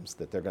problems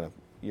that they're going to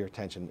your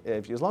attention.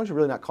 As long as you're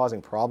really not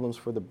causing problems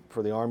for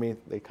the Army,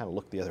 they kind of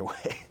look the other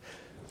way.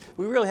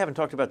 We really haven't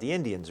talked about the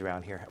Indians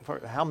around here.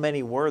 How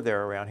many were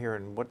there around here,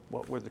 and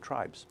what were the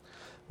tribes?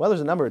 Well,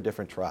 there's a number of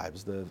different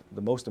tribes. The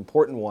most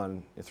important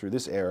one through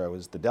this era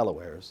was the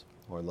Delawares,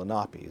 or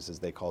Lenapes, as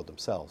they called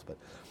themselves. But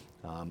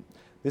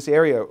this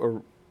area,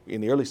 or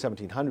in the early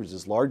 1700s,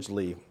 is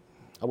largely,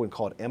 I wouldn't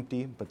call it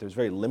empty, but there's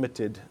very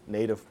limited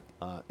native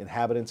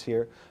inhabitants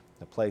here.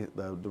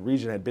 The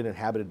region had been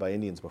inhabited by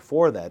Indians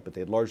before that, but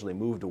they had largely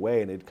moved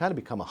away, and it had kind of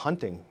become a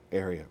hunting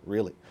area,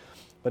 really.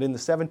 But in the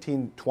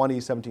 1720s,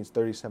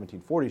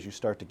 1730s, 1740s, you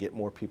start to get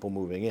more people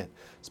moving in,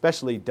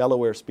 especially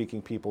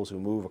Delaware-speaking peoples who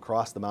move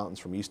across the mountains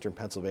from eastern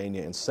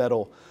Pennsylvania and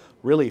settle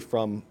really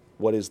from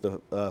what is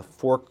the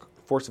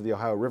forks of the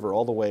Ohio River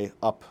all the way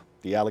up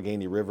the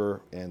Allegheny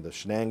River and the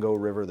Shenango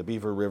River, the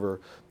Beaver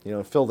River,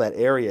 fill that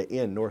area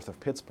in north of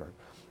Pittsburgh.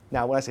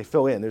 Now, when I say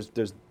fill in,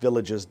 there's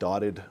villages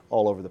dotted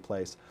all over the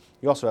place.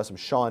 You also have some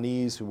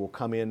Shawnees who will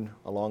come in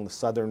along the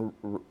southern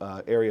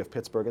area of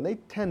Pittsburgh, and they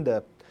tend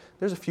to,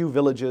 there's a few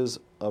villages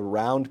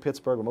around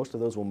Pittsburgh, but most of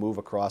those will move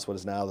across what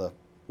is now the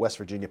West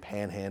Virginia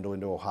Panhandle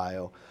into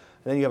Ohio.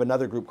 And then you have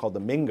another group called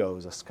the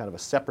Mingos, a kind of a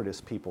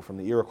separatist people from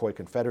the Iroquois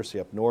Confederacy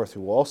up north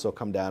who will also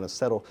come down and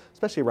settle,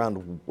 especially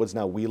around what's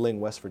now Wheeling,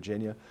 West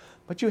Virginia.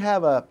 But you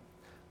have a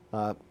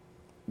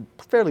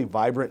fairly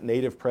vibrant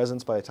native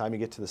presence by the time you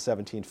get to the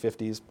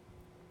 1750s.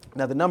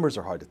 Now, the numbers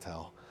are hard to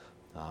tell.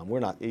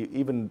 We're not,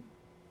 even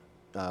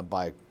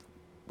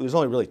there's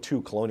only really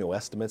two colonial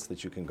estimates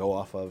that you can go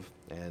off of,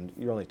 and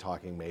you're only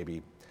talking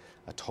maybe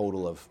a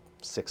total of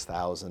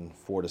 4,000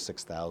 to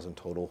 6,000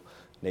 total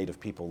native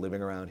people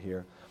living around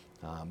here.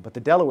 But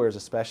the Delawares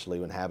especially,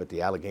 who inhabit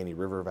the Allegheny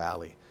River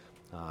Valley,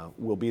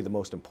 will be the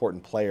most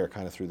important player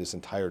kind of through this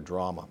entire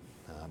drama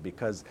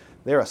because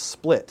they're a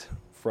split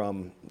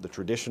from the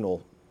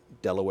traditional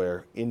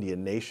Delaware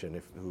Indian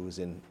nation, who was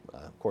in,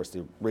 of course,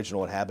 the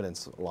original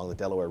inhabitants along the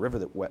Delaware River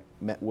that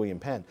met William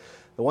Penn.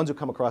 The ones who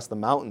come across the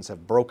mountains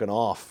have broken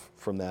off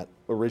from that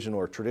original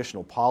or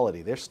traditional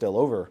polity. They're still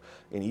over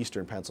in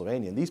eastern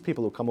Pennsylvania. And these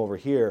people who come over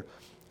here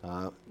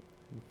kind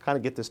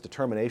of get this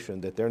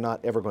determination that they're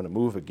not ever going to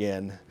move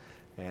again.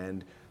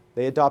 And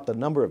they adopt a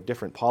number of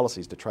different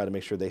policies to try to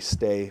make sure they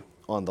stay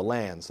on the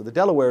land. So the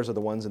Delawares are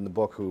the ones in the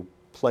book who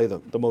play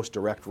the most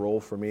direct role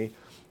for me.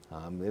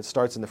 It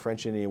starts in the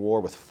French Indian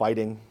War with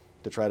fighting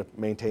to try to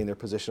maintain their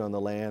position on the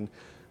land.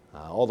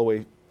 All the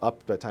way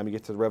up by the time you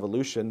get to the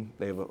Revolution,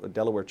 they have a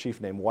Delaware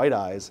chief named White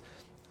Eyes,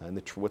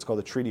 and what's called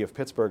the Treaty of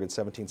Pittsburgh in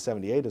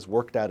 1778 has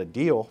worked out a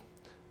deal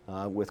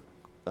with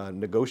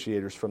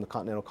negotiators from the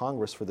Continental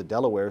Congress for the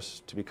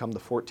Delawares to become the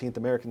 14th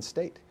American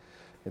state.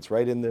 It's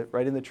right in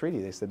the treaty.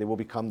 They said they will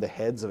become the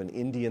heads of an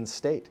Indian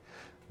state.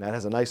 And that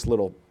has a nice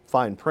little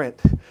fine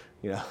print.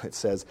 It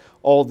says,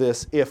 all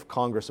this if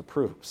Congress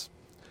approves.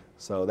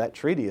 So that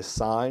treaty is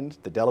signed.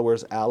 The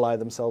Delawares ally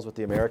themselves with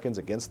the Americans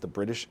against the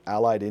British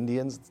allied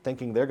Indians,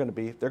 thinking they're going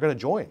to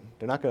join.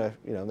 They're not going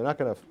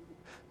to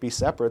be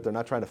separate. They're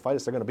not trying to fight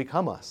us. They're going to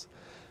become us.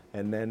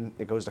 And then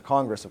it goes to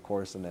Congress, of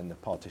course, and then the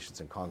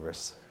politicians in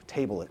Congress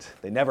table it.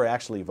 They never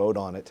actually vote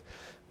on it.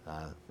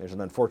 There's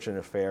an unfortunate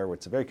affair where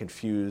it's a very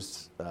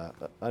confused,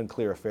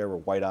 unclear affair where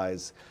White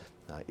Eyes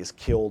is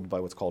killed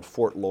by what's called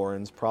Fort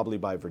Laurens, probably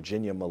by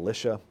Virginia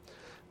militia.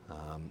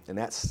 And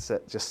that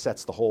just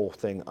sets the whole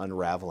thing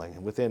unraveling.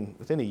 And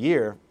within a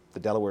year, the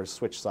Delawares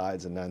switch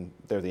sides, and then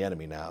they're the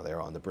enemy now.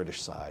 They're on the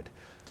British side.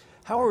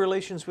 How are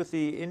relations with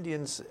the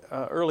Indians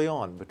early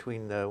on,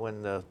 between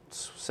when the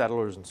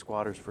settlers and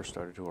squatters first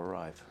started to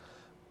arrive?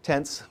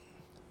 Tense.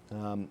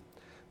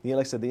 Like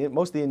I said,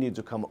 most of the Indians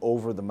who come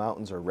over the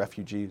mountains are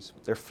refugees.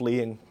 They're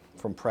fleeing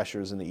from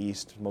pressures in the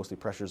east, mostly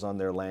pressures on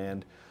their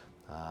land.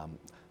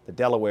 The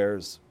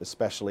Delawares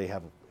especially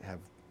have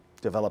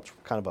developed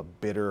kind of a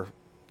bitter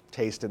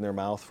taste in their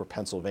mouth for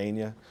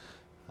Pennsylvania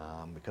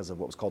because of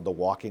what was called the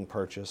walking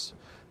purchase.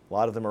 A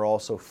lot of them are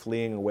also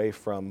fleeing away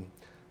from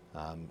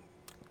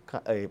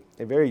a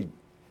very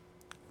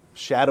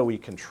shadowy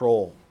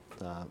control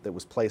that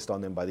was placed on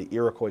them by the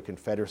Iroquois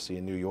Confederacy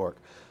in New York.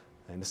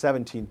 In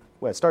the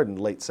it started in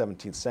the late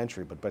 17th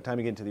century, but by the time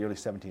you get into the early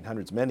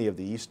 1700s, many of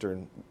the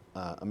eastern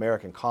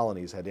American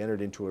colonies had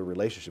entered into a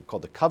relationship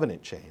called the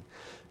Covenant Chain,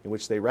 in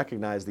which they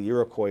recognized the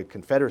Iroquois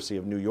Confederacy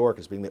of New York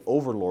as being the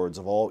overlords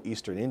of all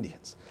eastern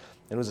Indians.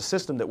 And it was a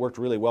system that worked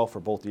really well for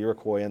both the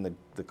Iroquois and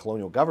the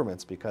colonial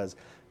governments, because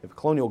if a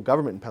colonial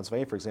government in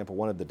Pennsylvania, for example,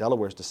 wanted the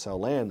Delawares to sell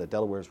land, the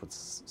Delawares would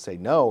say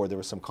no, or there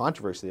was some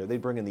controversy there,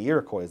 they'd bring in the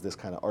Iroquois as this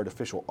kind of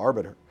artificial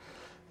arbiter.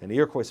 And the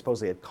Iroquois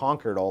supposedly had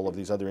conquered all of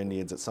these other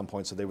Indians at some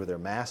point, so they were their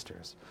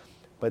masters.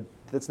 But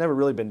it's never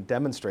really been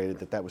demonstrated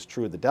that that was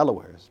true of the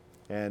Delawares.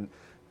 And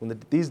when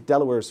these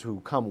Delawares who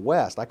come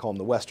west, I call them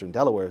the Western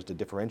Delawares to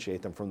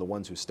differentiate them from the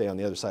ones who stay on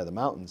the other side of the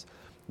mountains,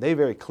 they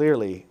very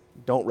clearly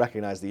don't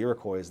recognize the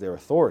Iroquois as their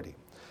authority.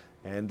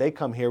 And they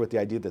come here with the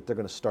idea that they're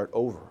going to start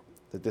over,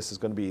 that this is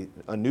going to be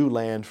a new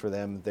land for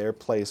them, their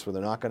place where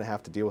they're not going to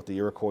have to deal with the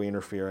Iroquois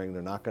interfering,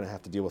 they're not going to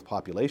have to deal with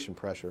population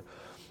pressure.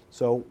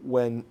 So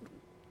when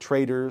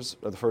traders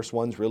are the first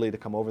ones really to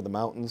come over the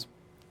mountains,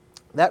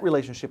 that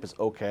relationship is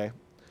okay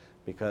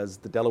because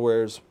the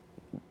Delawares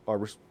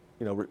are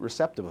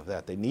receptive of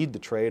that. They need the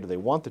trade, or they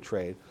want the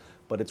trade,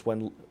 but it's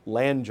when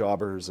land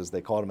jobbers, as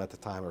they called them at the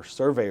time, or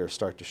surveyors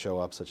start to show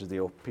up, such as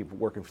the people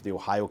working for the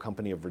Ohio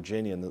Company of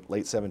Virginia in the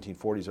late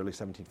 1740s, early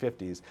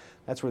 1750s,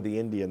 that's where the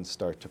Indians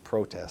start to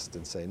protest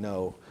and say,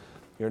 no,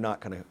 you're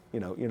not going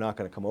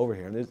to come over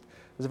here. And there's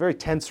a very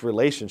tense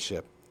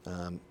relationship,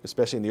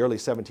 especially in the early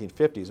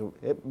 1750s.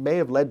 It may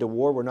have led to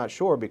war, we're not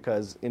sure,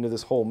 because into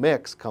this whole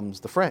mix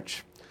comes the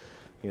French.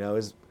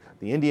 As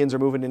the Indians are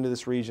moving into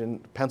this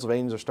region,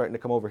 Pennsylvanians are starting to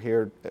come over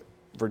here,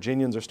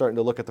 Virginians are starting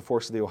to look at the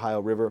forks of the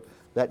Ohio River.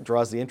 That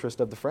draws the interest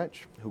of the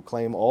French, who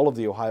claim all of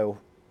the Ohio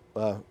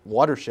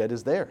watershed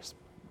is theirs.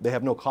 They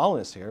have no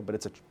colonists here, but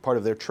it's a part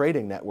of their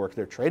trading network,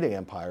 their trading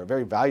empire, a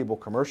very valuable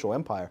commercial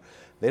empire.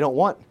 They don't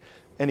want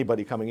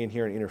anybody coming in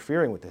here and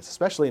interfering with this,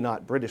 especially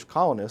not British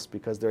colonists,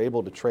 because they're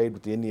able to trade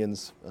with the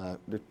Indians.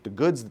 The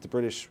goods that the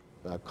British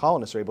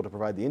colonists are able to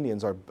provide the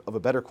Indians are of a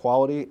better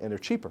quality and are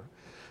cheaper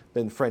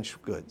than French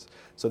goods.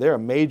 So they're a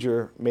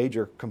major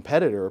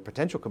competitor or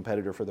potential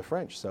competitor for the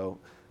French. So,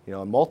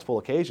 on multiple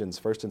occasions,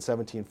 first in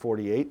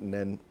 1748 and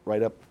then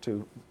right up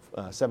to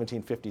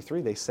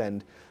 1753, they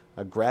send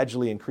a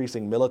gradually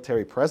increasing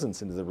military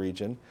presence into the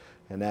region,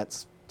 and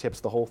that tips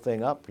the whole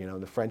thing up.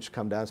 The French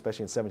come down,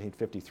 especially in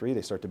 1753,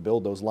 they start to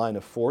build those line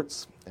of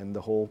forts, and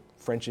the whole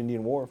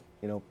French-Indian War,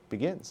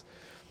 begins.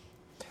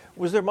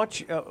 Was there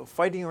much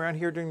fighting around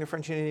here during the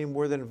French and Indian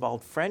War that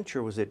involved French,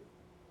 or was it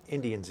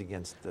Indians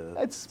against the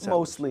It's settlers?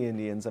 Mostly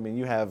Indians. I mean,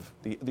 you have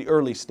the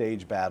early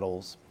stage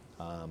battles.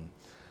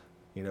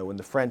 When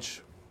the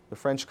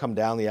French come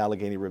down the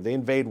Allegheny River, they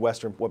invade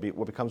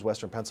what becomes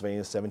Western Pennsylvania in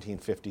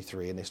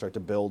 1753, and they start to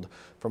build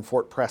from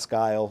Fort Presque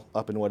Isle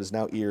up in what is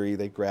now Erie.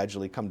 They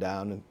gradually come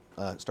down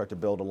and start to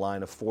build a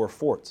line of 4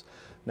 forts.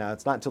 Now,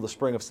 it's not until the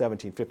spring of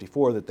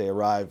 1754 that they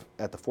arrive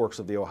at the forks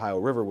of the Ohio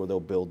River, where they'll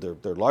build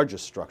their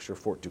largest structure,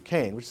 Fort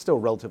Duquesne, which is still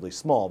relatively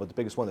small, but the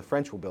biggest one the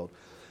French will build.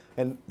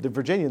 And the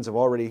Virginians have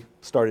already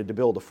started to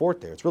build a fort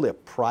there. It's really a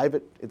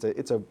private,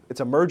 it's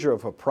a merger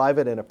of a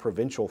private and a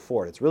provincial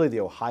fort. It's really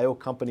the Ohio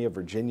Company of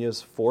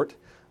Virginia's fort,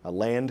 a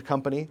land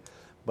company,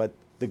 but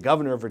the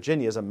governor of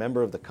Virginia is a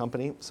member of the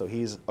company, so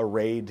he's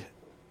arrayed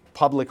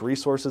public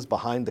resources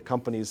behind the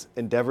company's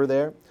endeavor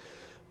there.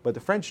 But the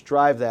French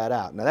drive that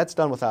out. Now that's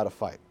done without a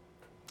fight.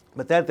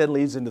 But that then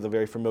leads into the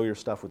very familiar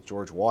stuff with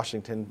George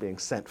Washington being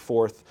sent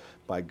forth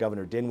by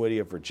Governor Dinwiddie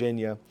of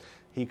Virginia.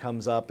 He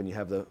comes up, and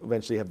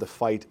eventually you have the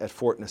fight at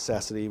Fort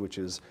Necessity, which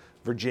is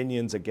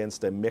Virginians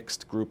against a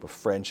mixed group of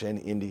French and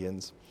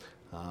Indians.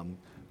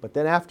 But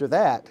then after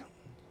that,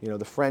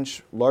 the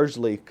French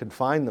largely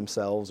confine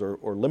themselves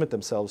or limit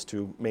themselves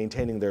to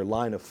maintaining their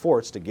line of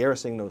forts, to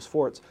garrisoning those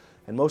forts.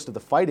 And most of the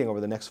fighting over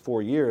the next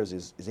 4 years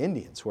is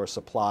Indians who are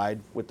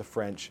supplied with the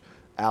French,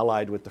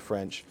 allied with the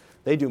French.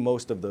 They do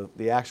most of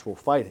the actual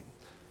fighting.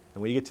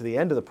 And when you get to the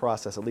end of the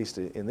process, at least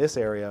in this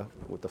area,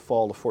 with the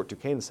fall of Fort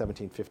Duquesne in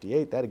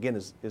 1758, that again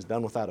is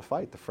done without a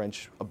fight. The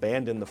French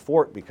abandon the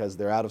fort because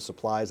they're out of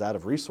supplies, out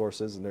of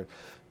resources, and they're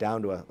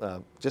down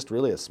to just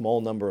really a small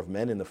number of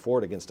men in the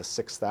fort against a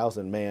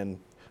 6,000-man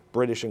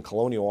British and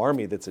colonial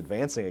army that's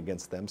advancing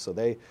against them. So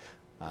they,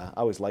 I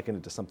always liken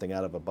it to something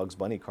out of a Bugs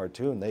Bunny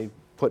cartoon. They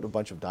put a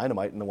bunch of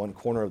dynamite in the one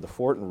corner of the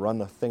fort and run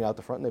the thing out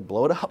the front, and they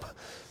blow it up,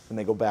 and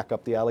they go back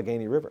up the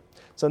Allegheny River.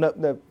 So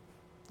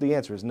the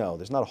answer is no.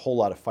 There's not a whole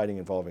lot of fighting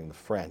involving the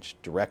French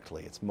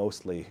directly. It's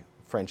mostly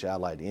French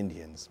allied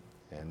Indians.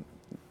 And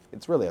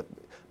it's really,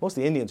 most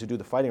of the Indians who do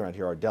the fighting around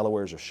here are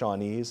Delawares or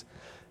Shawnees.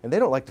 And they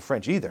don't like the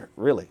French either,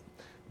 really.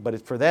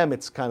 But for them,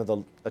 it's kind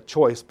of a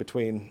choice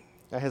between,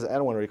 I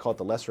don't want to call it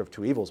the lesser of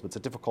two evils, but it's a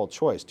difficult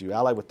choice. Do you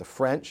ally with the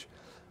French,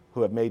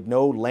 who have made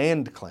no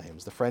land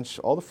claims?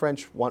 All the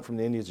French want from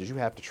the Indians is you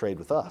have to trade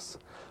with us.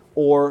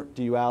 Or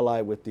do you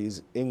ally with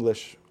these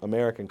English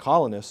American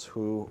colonists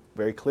who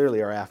very clearly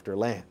are after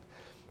land?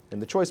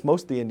 And the choice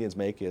most of the Indians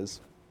make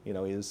is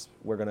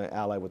we're going to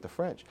ally with the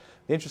French.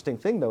 The interesting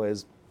thing, though,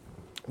 is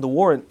the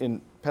war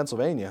in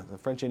Pennsylvania, the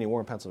French-Indian War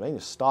in Pennsylvania,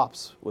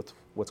 stops with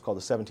what's called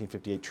the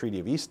 1758 Treaty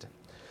of Easton.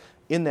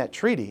 In that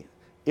treaty,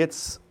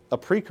 it's a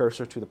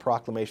precursor to the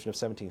proclamation of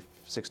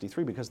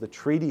 1763 because the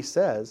treaty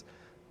says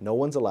no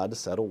one's allowed to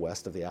settle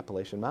west of the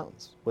Appalachian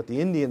Mountains. What the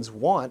Indians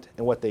want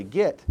and what they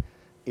get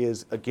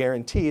is a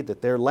guarantee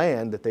that their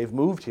land that they've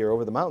moved here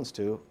over the mountains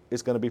to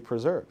is going to be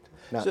preserved.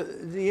 Now, so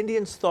the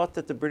Indians thought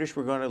that the British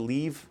were going to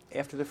leave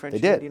after the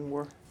French-Indian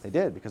War? They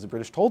did, because the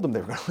British told them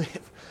they were going to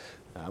leave,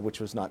 which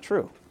was not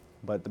true.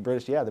 But the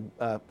British,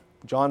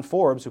 John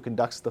Forbes, who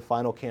conducts the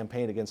final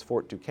campaign against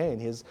Fort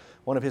Duquesne,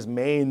 one of his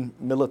main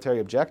military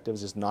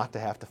objectives is not to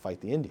have to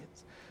fight the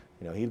Indians.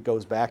 He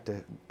goes back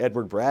to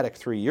Edward Braddock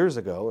 3 years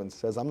ago and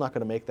says, I'm not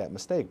going to make that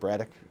mistake.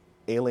 Braddock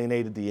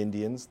alienated the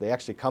Indians. They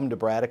actually come to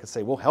Braddock and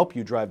say, we'll help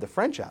you drive the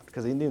French out,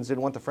 because the Indians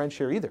didn't want the French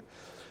here either.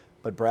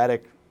 But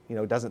Braddock,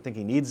 doesn't think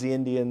he needs the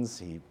Indians.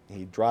 He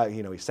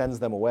sends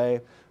them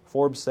away.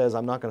 Forbes says,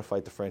 I'm not going to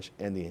fight the French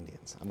and the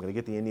Indians. I'm going to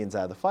get the Indians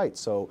out of the fight.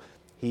 So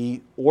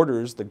he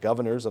orders the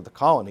governors of the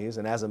colonies,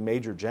 and as a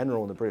major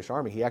general in the British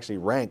Army, he actually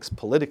ranks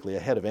politically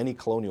ahead of any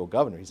colonial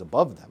governor. He's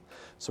above them.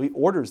 So he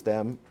orders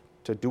them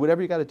to do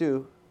whatever you got to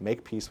do,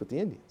 make peace with the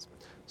Indians.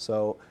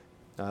 So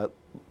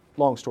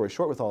long story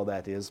short with all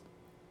that is,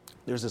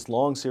 there's this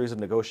long series of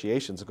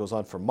negotiations that goes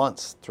on for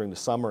months during the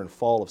summer and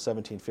fall of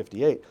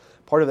 1758.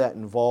 Part of that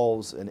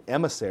involves an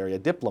emissary, a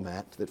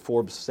diplomat, that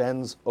Forbes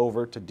sends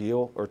over to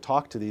deal or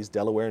talk to these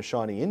Delaware and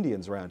Shawnee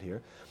Indians around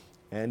here.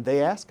 And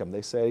they ask him,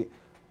 they say,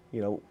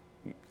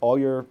 all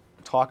your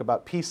talk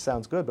about peace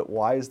sounds good, but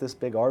why is this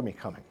big army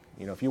coming?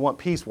 If you want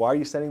peace, why are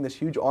you sending this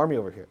huge army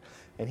over here?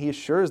 And he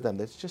assures them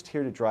that it's just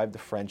here to drive the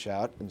French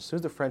out. And as soon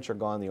as the French are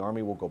gone, the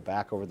army will go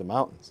back over the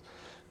mountains.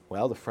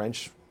 Well, the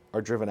French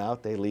are driven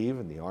out, they leave,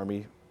 and the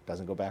army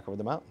doesn't go back over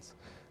the mountains.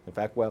 In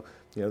fact,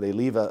 they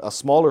leave a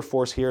smaller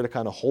force here to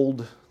kind of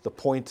hold the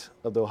point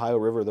of the Ohio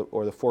River,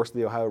 or the force of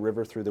the Ohio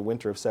River through the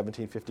winter of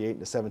 1758 into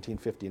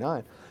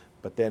 1759.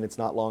 But then it's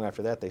not long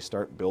after that they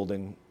start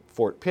building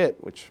Fort Pitt,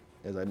 which,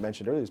 as I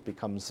mentioned earlier,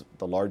 becomes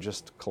the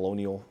largest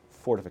colonial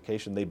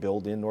fortification they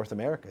build in North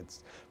America.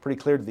 It's pretty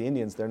clear to the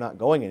Indians they're not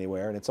going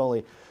anywhere, and it's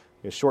only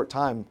a short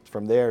time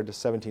from there to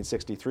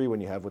 1763 when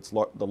you have what's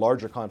the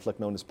larger conflict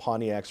known as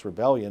Pontiac's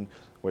Rebellion,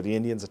 where the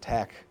Indians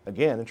attack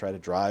again and try to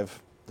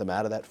drive them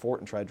out of that fort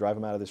and try to drive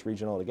them out of this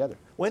region altogether.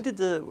 When did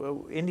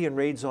the Indian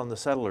raids on the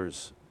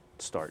settlers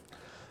start?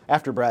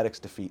 After Braddock's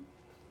defeat.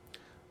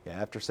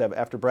 Yeah,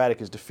 after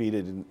Braddock is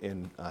defeated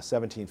in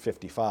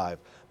 1755,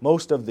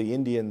 most of the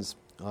Indians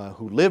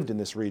who lived in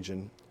this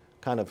region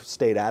kind of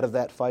stayed out of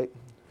that fight.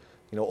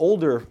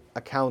 Older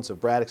accounts of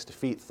Braddock's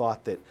defeat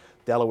thought that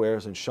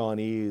Delawares and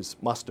Shawnees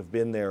must have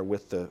been there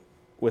with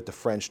the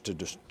French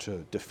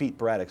to defeat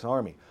Braddock's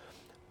army,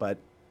 but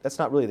that's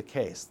not really the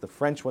case. The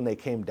French, when they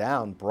came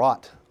down,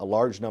 brought a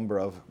large number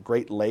of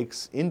Great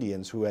Lakes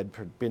Indians who had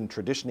been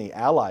traditionally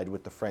allied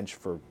with the French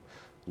for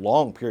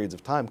long periods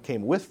of time,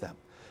 came with them.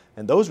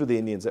 And those were the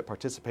Indians that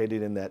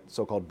participated in that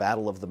so-called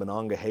Battle of the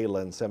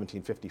Monongahela in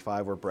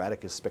 1755, where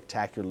Braddock is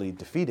spectacularly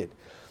defeated.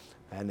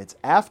 And it's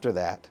after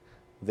that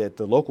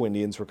the local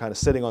Indians were kind of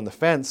sitting on the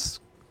fence.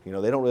 They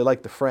don't really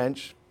like the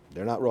French.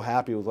 They're not real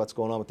happy with what's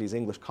going on with these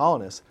English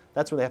colonists.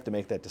 That's where they have to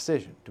make that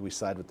decision. Do we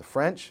side with the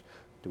French?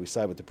 Do we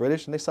side with the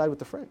British? And they side with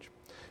the French.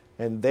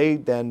 And they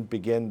then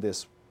begin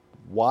this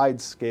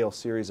wide-scale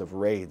series of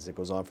raids that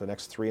goes on for the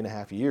next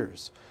 3.5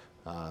 years.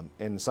 And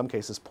in some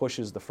cases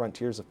pushes the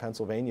frontiers of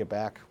Pennsylvania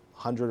back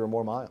 100 or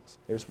more miles.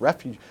 There's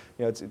refuge.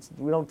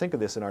 We don't think of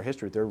this in our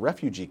history. There are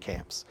refugee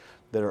camps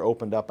that are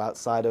opened up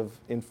outside of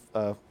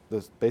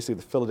basically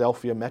the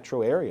Philadelphia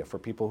metro area for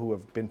people who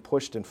have been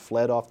pushed and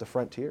fled off the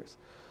frontiers.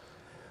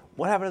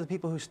 What happened to the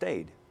people who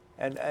stayed?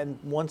 And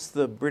once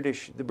the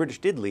British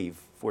did leave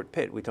Fort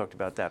Pitt, we talked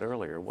about that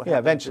earlier. What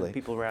happened eventually. to the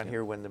people around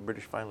here when the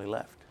British finally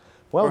left?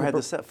 Well, or had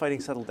the fighting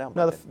settled down?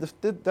 No,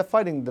 the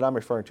fighting that I'm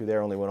referring to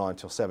there only went on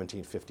until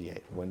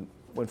 1758,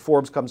 when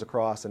Forbes comes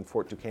across and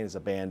Fort Duquesne is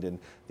abandoned.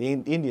 The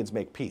Indians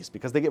make peace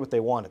because they get what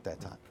they want at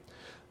that time.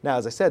 Now,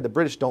 as I said, the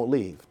British don't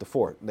leave the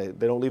fort. They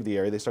don't leave the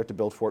area. They start to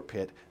build Fort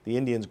Pitt. The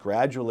Indians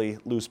gradually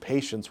lose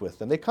patience with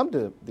them.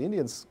 The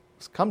Indians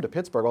come to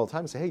Pittsburgh all the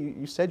time and say, hey,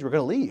 you said you were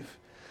going to leave,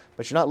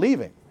 but you're not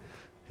leaving.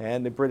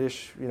 And the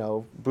British,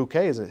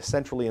 Bouquet is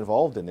centrally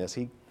involved in this.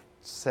 He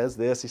says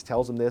this, he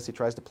tells them this, he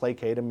tries to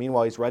placate him.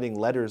 Meanwhile, he's writing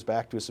letters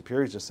back to his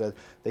superiors, just said,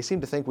 they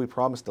seem to think we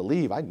promised to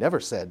leave. I never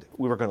said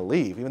we were going to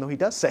leave, even though he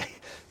does say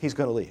he's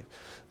going to leave.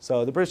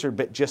 So the British are a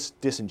bit just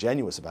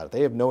disingenuous about it.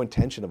 They have no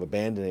intention of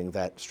abandoning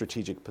that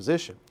strategic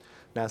position.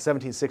 Now, in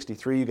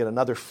 1763, you get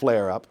another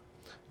flare-up,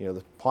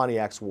 the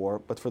Pontiac's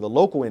War. But for the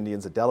local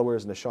Indians, the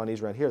Delawares and the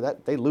Shawnees around here,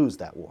 they lose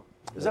that war.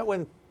 Is that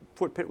when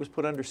Fort Pitt was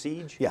put under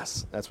siege?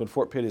 Yes, that's when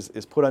Fort Pitt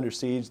is put under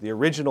siege. The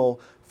original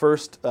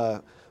first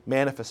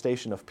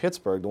manifestation of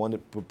Pittsburgh, the one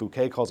that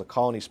Bouquet calls a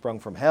colony sprung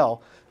from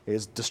hell,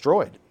 is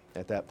destroyed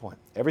at that point.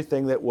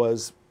 Everything that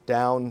was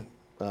down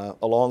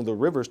along the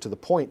rivers to the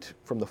point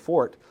from the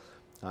fort,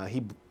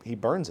 he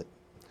burns it.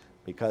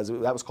 because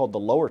that was called the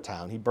Lower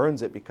Town. He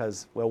burns it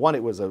because, well, one,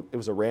 it was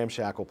a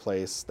ramshackle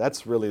place.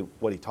 That's really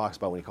what he talks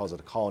about when he calls it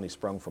a colony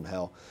sprung from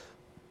hell.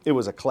 It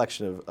was a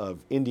collection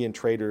of Indian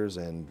traders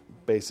and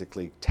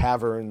basically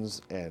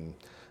taverns and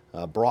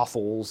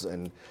brothels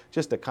and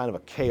just a kind of a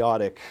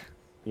chaotic,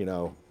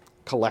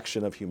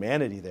 collection of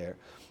humanity there.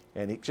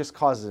 And it just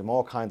causes him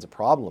all kinds of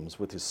problems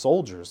with his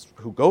soldiers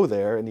who go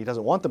there, and he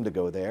doesn't want them to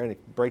go there, and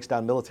it breaks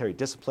down military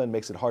discipline,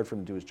 makes it hard for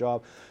him to do his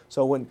job.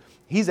 So when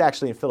he's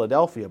actually in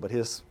Philadelphia, but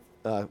his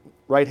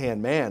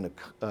right-hand man,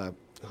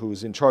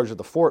 who's in charge of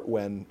the fort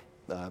when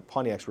the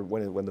Pontiac's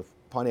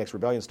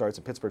rebellion starts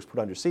and Pittsburgh's put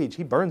under siege,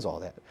 he burns all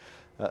that.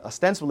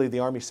 Ostensibly, the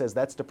Army says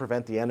that's to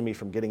prevent the enemy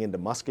from getting into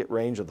musket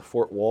range of the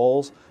fort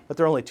walls, but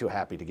they're only too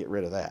happy to get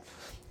rid of that.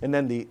 And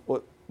then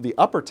the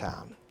Upper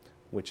Town,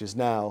 which is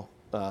now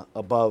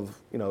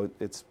above,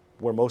 it's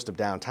where most of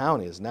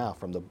downtown is now,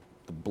 from the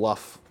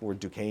bluff where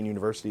Duquesne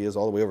University is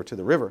all the way over to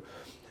the river.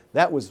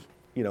 That was,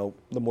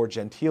 the more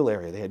genteel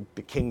area. They had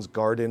the King's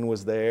Garden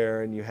was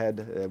there, and you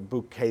had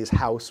Bouquet's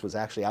house was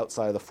actually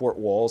outside of the fort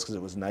walls because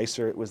it was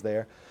nicer, it was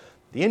there.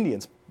 The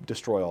Indians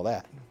destroy all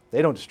that.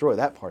 They don't destroy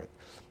that part.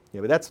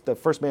 But that's the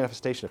first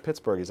manifestation of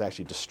Pittsburgh is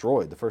actually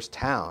destroyed. The first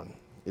town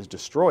is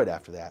destroyed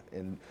after that.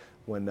 And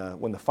when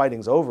the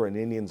fighting's over and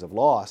the Indians have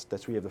lost,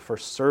 that's where you have the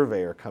first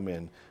surveyor come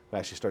in who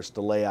actually starts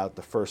to lay out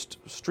the first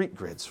street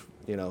grids,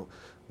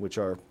 which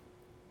are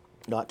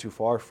not too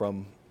far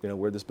from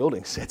where this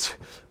building sits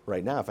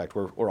right now. In fact,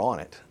 we're on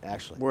it,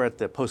 actually. We're at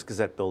the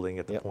Post-Gazette building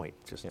at the Point,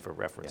 just for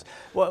reference. Yeah.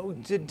 Well,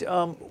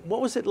 what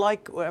was it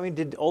like? I mean,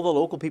 did all the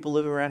local people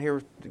living around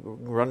here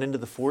run into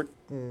the fort?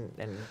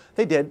 And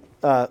they did.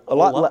 A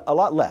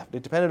lot left.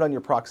 It depended on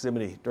your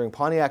proximity. During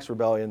Pontiac's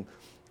rebellion,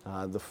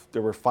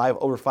 there were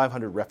over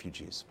 500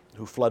 refugees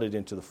who flooded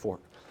into the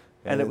fort.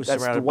 And it was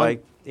surrounded by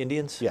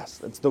Indians? Yes.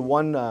 It's the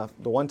one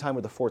time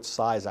where the fort's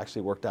size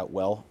actually worked out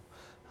well.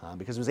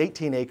 Because it was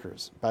 18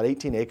 acres, about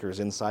 18 acres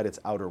inside its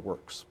outer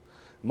works.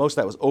 Most of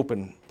that was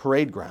open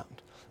parade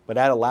ground, but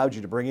that allowed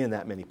you to bring in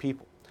that many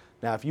people.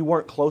 Now, if you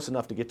weren't close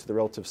enough to get to the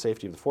relative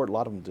safety of the fort, a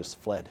lot of them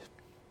just fled.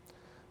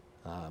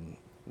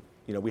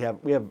 We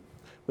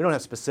don't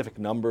have specific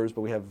numbers,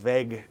 but we have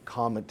vague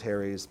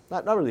commentaries,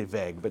 not really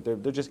vague, but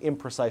they're just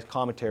imprecise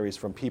commentaries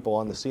from people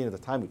on the scene at the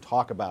time who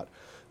talk about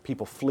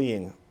people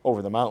fleeing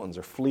over the mountains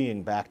or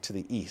fleeing back to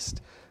the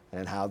east,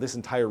 and how this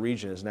entire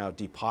region is now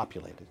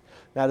depopulated.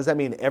 Now, does that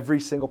mean every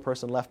single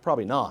person left?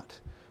 Probably not.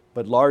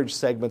 But large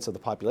segments of the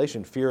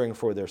population, fearing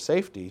for their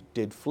safety,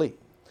 did flee.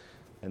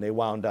 And they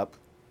wound up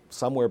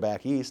somewhere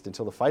back east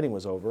until the fighting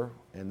was over,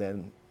 and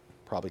then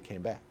probably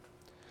came back.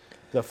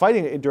 The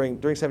fighting during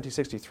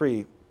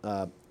 1763,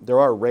 there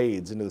are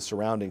raids into the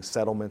surrounding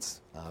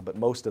settlements, but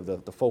most of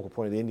the focal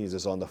point of the Indians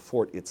is on the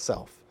fort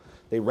itself.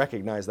 They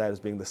recognize that as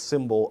being the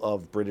symbol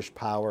of British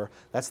power.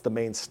 That's the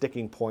main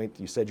sticking point.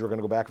 You said you were going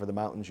to go back over the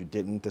mountains. You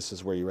didn't. This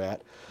is where you're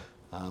at.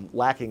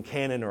 Lacking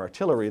cannon or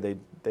artillery, they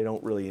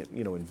don't really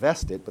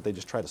invest it, but they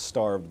just try to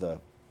starve the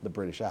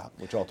British out,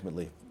 which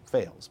ultimately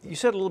fails. You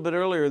said a little bit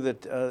earlier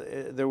that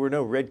there were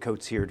no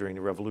redcoats here during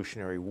the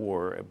Revolutionary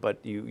War, but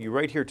you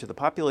write here, to the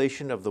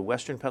population of the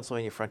western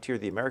Pennsylvania frontier,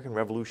 the American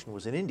Revolution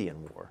was an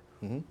Indian war.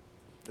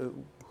 Mm-hmm.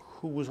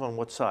 Who was on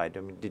what side? I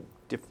mean, did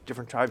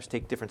different tribes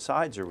take different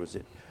sides, or was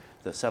it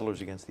the settlers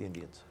against the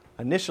Indians?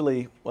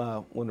 Initially,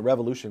 when the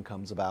Revolution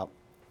comes about,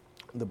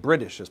 the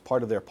British, as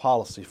part of their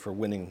policy for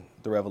winning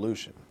the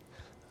Revolution,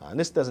 and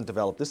this doesn't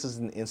develop, this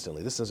isn't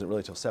instantly, this isn't really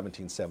until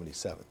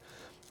 1777.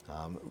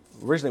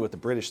 Originally what the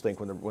British think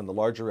when the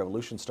larger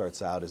revolution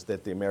starts out is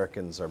that the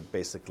Americans are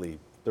basically,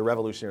 the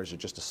revolutionaries are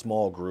just a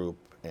small group,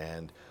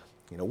 and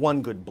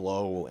one good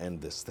blow will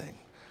end this thing.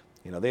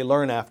 They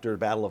learn after the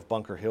Battle of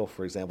Bunker Hill,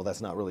 for example,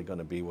 that's not really going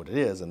to be what it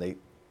is, and they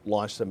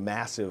launched a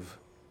massive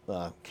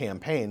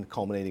campaign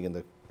culminating in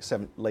the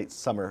late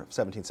summer of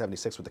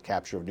 1776 with the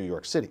capture of New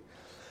York City.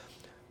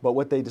 But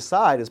what they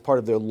decide as part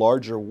of their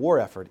larger war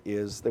effort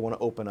is they want to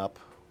open up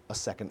a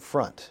second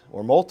front,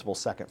 or multiple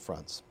second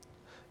fronts,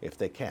 if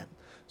they can.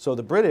 So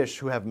the British,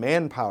 who have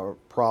manpower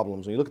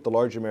problems, when you look at the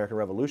larger American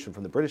Revolution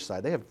from the British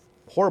side, they have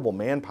horrible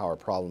manpower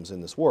problems in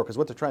this war, because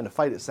what they're trying to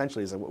fight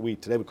essentially is what we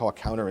today would call a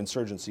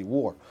counterinsurgency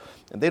war.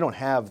 And they don't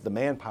have the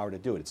manpower to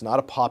do it. It's not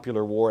a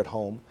popular war at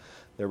home.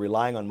 They're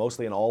relying on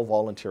mostly an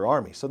all-volunteer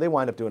army. So they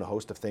wind up doing a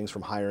host of things,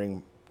 from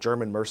hiring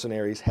German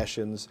mercenaries,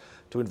 Hessians,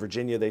 to in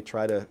Virginia they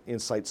try to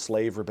incite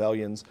slave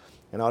rebellions.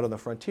 And out on the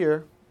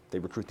frontier, they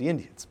recruit the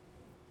Indians.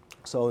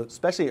 So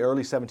especially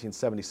early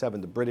 1777,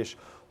 the British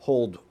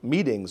hold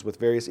meetings with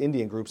various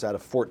Indian groups out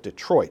of Fort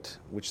Detroit,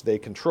 which they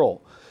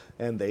control.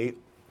 And they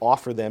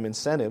offer them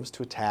incentives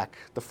to attack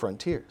the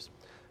frontiers.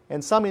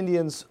 And some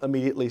Indians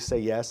immediately say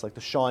yes, like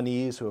the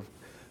Shawnees, who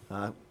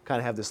have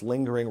kind of this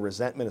lingering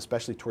resentment,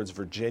 especially towards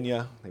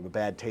Virginia. They have a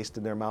bad taste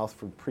in their mouth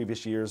from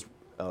previous years,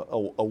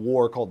 a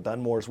war called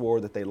Dunmore's War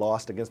that they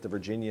lost against the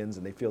Virginians,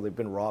 and they feel they've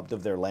been robbed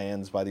of their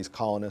lands by these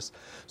colonists.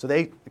 So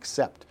they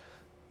accept,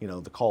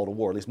 the call to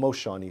war, at least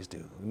most Shawnees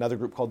do. Another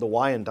group called the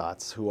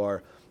Wyandots, who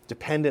are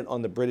dependent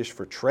on the British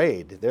for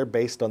trade. They're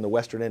based on the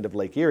western end of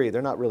Lake Erie.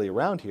 They're not really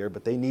around here,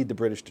 but they need the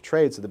British to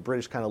trade, so the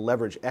British kind of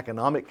leverage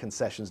economic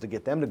concessions to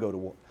get them to go to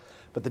war.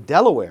 But the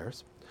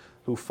Delawares,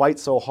 who fight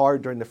so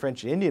hard during the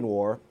French and Indian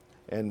War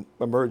and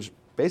emerge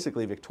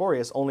basically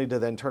victorious, only to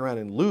then turn around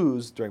and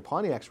lose during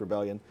Pontiac's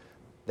rebellion,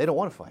 they don't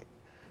want to fight.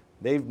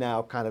 They've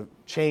now kind of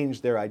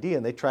changed their idea,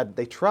 and they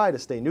try to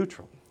stay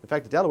neutral. In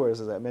fact, the Delawares,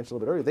 as I mentioned a little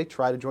bit earlier, they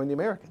try to join the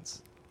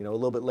Americans, a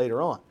little bit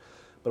later on.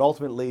 But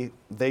ultimately,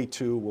 they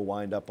too will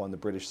wind up on the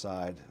British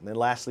side. And then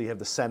lastly, you have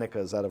the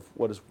Senecas out of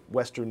what is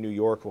western New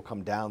York, will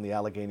come down the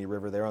Allegheny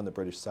River. They're on the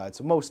British side.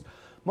 So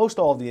most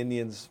all of the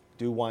Indians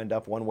do wind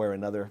up one way or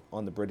another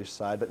on the British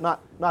side, but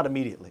not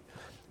immediately.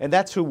 And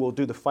that's who will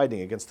do the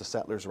fighting against the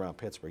settlers around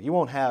Pittsburgh. You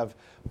won't have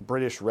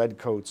British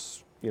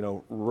redcoats,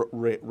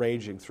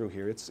 raging through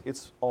here.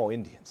 It's all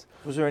Indians.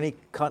 Was there any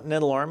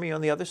Continental Army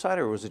on the other side,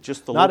 or was it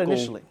just the Not local?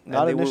 Initially.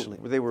 Not initially.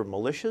 They were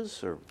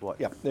militias, or what?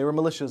 Yeah, they were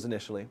militias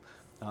initially.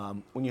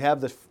 When you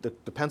have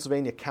the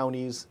Pennsylvania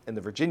counties and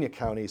the Virginia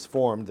counties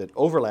formed that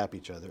overlap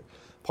each other,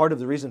 part of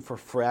the reason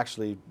for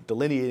actually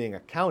delineating a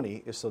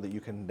county is so that you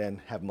can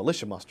then have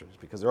militia musters,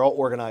 because they're all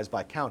organized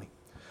by county.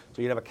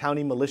 So you'd have a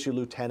county militia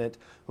lieutenant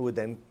who would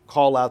then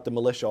call out the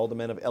militia, all the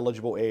men of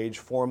eligible age,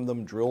 form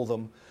them, drill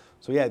them.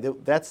 So yeah,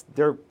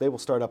 they will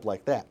start up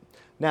like that.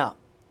 Now,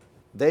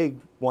 they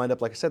wind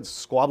up, like I said,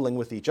 squabbling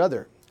with each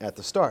other at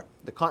the start.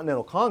 The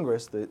Continental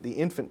Congress, the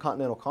infant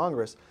Continental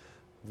Congress,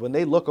 when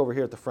they look over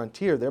here at the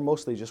frontier, they're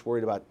mostly just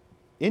worried about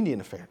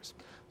Indian affairs.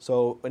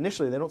 So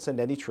initially, they don't send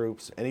any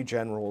troops, any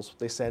generals.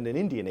 They send an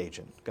Indian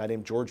agent, a guy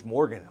named George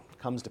Morgan, who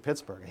comes to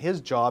Pittsburgh. And his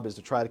job is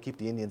to try to keep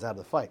the Indians out of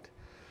the fight.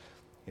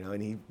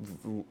 And he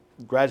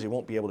gradually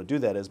won't be able to do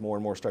that as more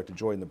and more start to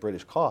join the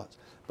British cause.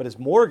 But it's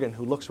Morgan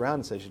who looks around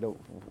and says,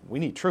 we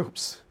need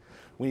troops.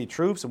 We need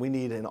troops, and we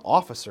need an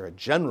officer, a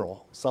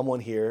general,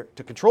 someone here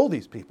to control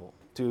these people,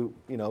 to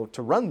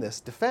run this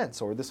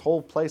defense, or this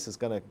whole place is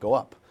going to go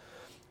up.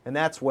 And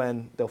that's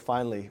when they'll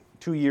finally,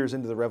 2 years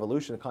into the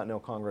Revolution, the Continental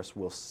Congress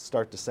will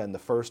start to send the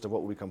first of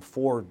what will become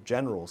 4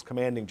 generals,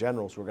 commanding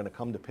generals, who are going to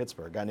come to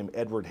Pittsburgh. A guy named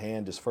Edward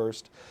Hand is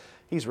first.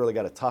 He's really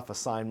got a tough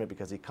assignment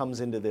because he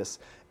comes into this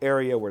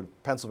area where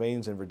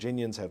Pennsylvanians and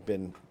Virginians have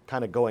been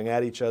kind of going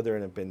at each other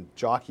and have been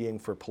jockeying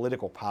for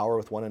political power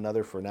with one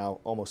another for now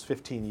almost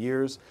 15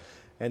 years.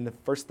 And the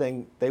first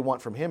thing they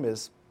want from him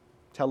is,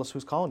 tell us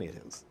whose colony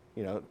it is.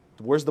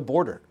 Where's the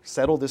border?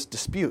 Settle this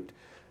dispute.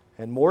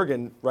 And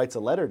Morgan writes a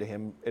letter to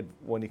him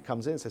when he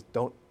comes in and says,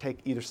 don't take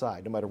either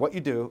side. No matter what you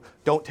do,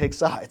 don't take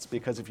sides,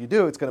 because if you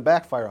do, it's going to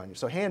backfire on you.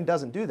 So Hand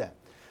doesn't do that.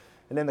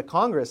 And then the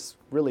Congress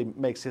really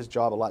makes his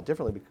job a lot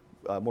differently,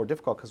 more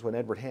difficult, because when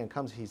Edward Hand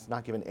comes, he's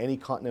not given any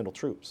Continental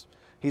troops.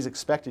 He's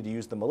expected to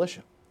use the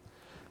militia.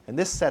 And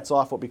this sets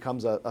off what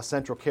becomes a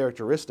central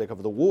characteristic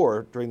of the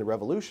war during the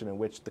Revolution, in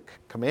which the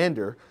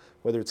commander,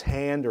 whether it's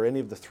Hand or any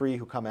of the 3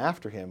 who come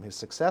after him, his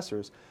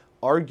successors,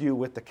 argue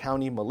with the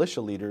county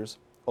militia leaders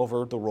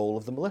over the role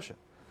of the militia.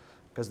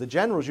 Because the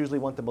generals usually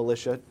want the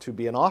militia to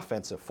be an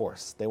offensive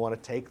force. They want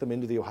to take them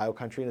into the Ohio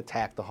country and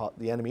attack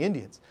the enemy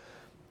Indians.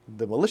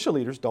 The militia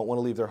leaders don't want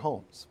to leave their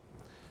homes.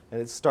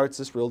 And it starts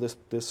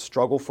this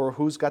struggle for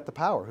who's got the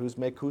power,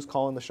 who's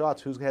calling the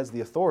shots, who has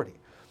the authority.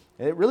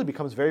 And it really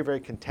becomes very, very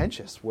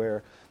contentious,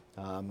 where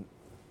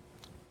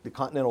the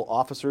Continental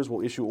officers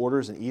will issue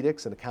orders and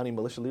edicts, and the county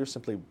militia leaders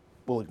simply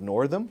will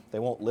ignore them. They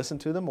won't listen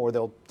to them, or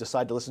they'll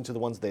decide to listen to the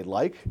ones they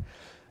like.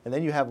 And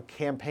then you have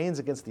campaigns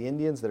against the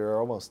Indians that are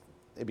almost,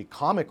 it'd be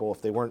comical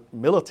if they weren't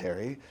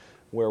military,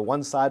 where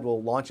one side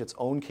will launch its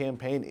own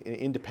campaign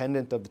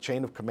independent of the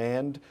chain of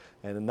command,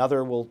 and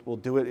another will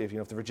do it if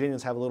the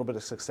Virginians have a little bit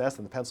of success,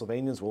 and the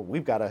Pennsylvanians, well,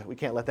 we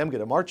can't let them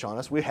get a march on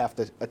us. We have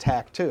to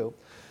attack too.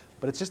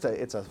 But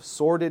it's a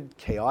sordid,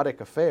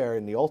 chaotic affair,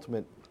 and the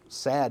ultimate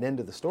sad end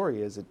of the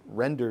story is it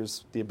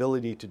renders the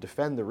ability to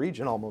defend the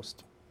region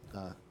almost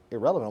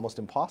irrelevant, almost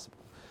impossible.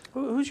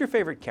 Who's your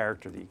favorite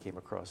character that you came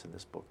across in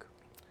this book?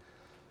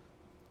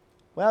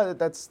 Well,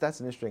 that's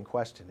an interesting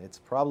question. It's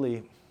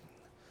probably,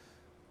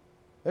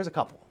 there's a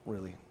couple,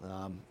 really.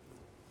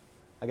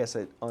 I guess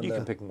you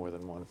can pick more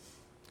than one.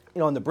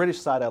 On the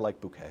British side, I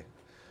like Bouquet.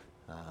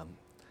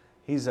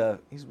 He's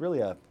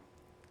really a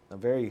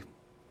very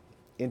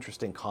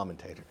interesting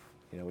commentator.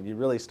 When you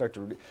really start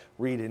to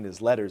read in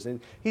his letters, and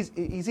he's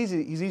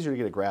easier to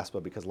get a grasp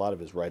of because a lot of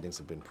his writings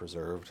have been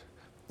preserved.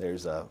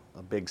 There's a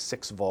big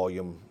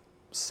 6-volume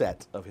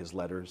set of his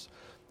letters.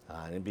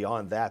 And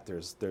beyond that,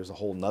 there's a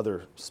whole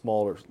nother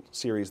smaller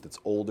series that's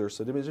older.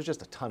 So there's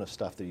just a ton of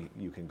stuff that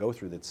you can go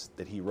through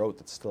that he wrote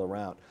that's still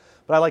around.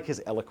 But I like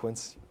his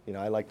eloquence.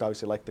 I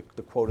obviously like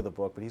the quote of the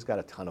book, but he's got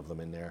a ton of them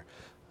in there.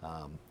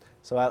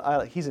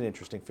 So he's an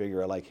interesting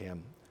figure. I like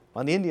him.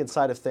 On the Indian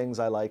side of things,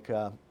 I like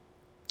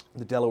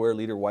the Delaware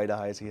leader, White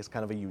Eyes. He has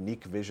kind of a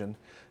unique vision.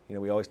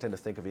 We always tend to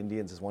think of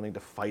Indians as wanting to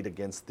fight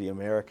against the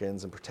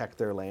Americans and protect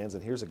their lands.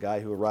 And here's a guy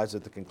who arrives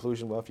at the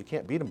conclusion, well, if you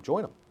can't beat them,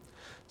 join them.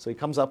 So he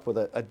comes up with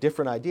a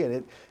different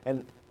idea.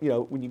 And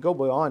when you go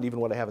beyond even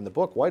what I have in the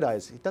book, White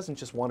Eyes, he doesn't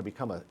just want to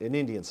become an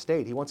Indian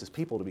state. He wants his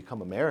people to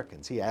become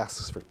Americans. He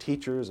asks for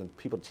teachers and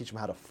people to teach them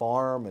how to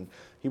farm, and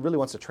he really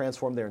wants to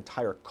transform their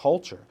entire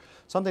culture.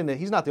 Something that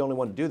he's not the only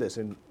one to do this.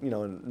 In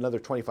another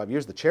 25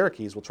 years, the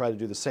Cherokees will try to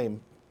do the same,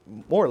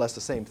 more or less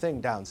the same thing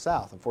down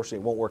south. Unfortunately,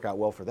 it won't work out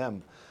well for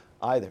them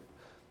either.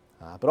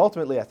 But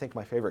ultimately, I think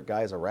my favorite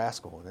guy is a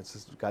rascal, and it's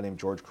this guy named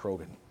George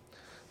Croghan,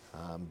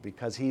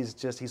 because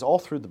he's all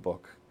through the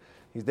book.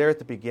 He's there at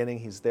the beginning,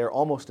 he's there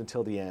almost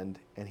until the end,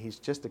 and he's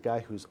just a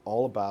guy who's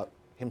all about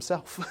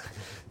himself.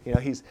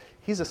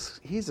 He's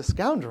a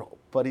scoundrel,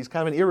 but he's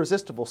kind of an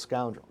irresistible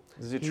scoundrel.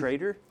 Is he a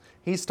trader?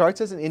 He starts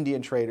as an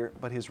Indian trader,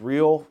 but his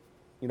real,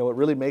 what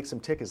really makes him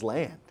tick is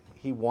land.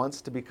 He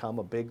wants to become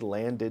a big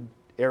landed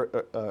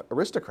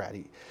aristocrat.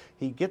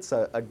 He gets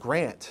a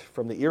grant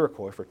from the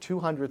Iroquois for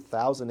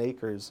 200,000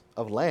 acres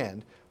of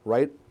land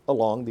right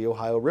along the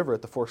Ohio River,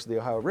 at the forks of the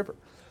Ohio River.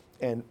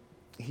 And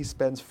he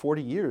spends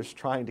 40 years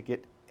trying to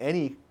get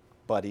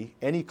anybody,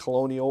 any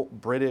colonial,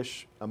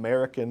 British,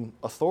 American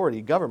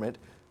authority, government,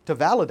 to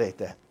validate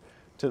that,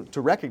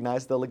 to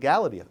recognize the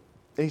legality of it.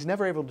 And he's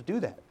never able to do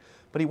that.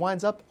 But he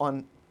winds up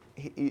on,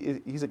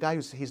 he's a guy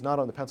he's not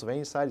on the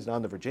Pennsylvania side, he's not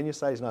on the Virginia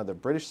side, he's not on the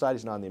British side,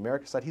 he's not on the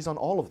American side, he's on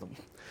all of them.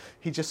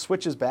 He just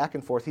switches back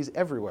and forth, he's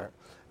everywhere.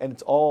 And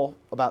it's all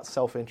about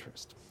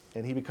self-interest.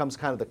 And he becomes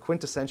kind of the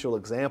quintessential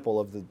example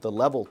of the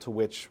level to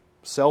which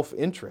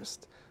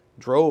self-interest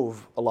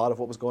drove a lot of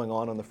what was going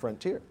on the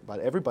frontier. But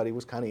everybody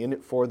was kind of in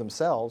it for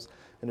themselves,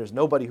 and there's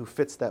nobody who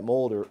fits that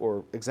mold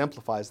or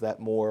exemplifies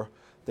that more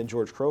than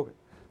George Croghan.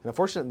 And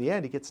unfortunately, in the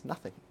end, he gets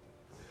nothing.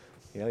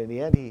 In the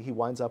end, he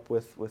winds up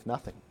with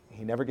nothing.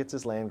 He never gets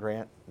his land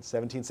grant. In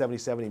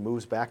 1777, he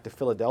moves back to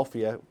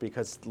Philadelphia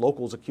because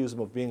locals accuse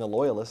him of being a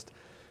loyalist,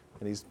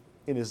 and he's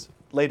in his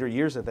later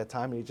years at that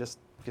time, and he just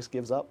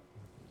gives up.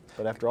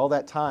 But after all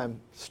that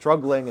time,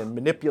 struggling and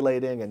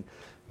manipulating, and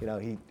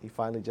he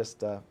finally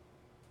just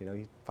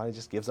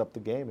gives up the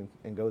game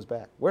and goes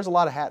back. Wears a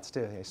lot of hats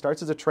too. He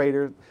starts as a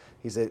trader.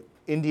 He's an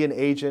Indian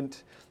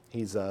agent.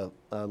 He's a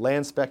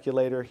land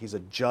speculator. He's a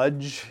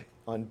judge.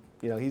 Like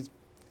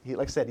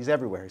I said, he's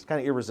everywhere. He's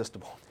kind of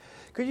irresistible.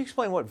 Could you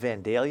explain what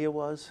Vandalia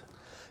was?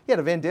 Yeah,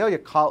 the Vandalia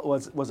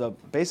was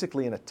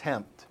basically an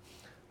attempt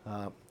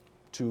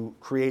to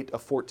create a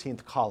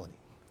 14th colony.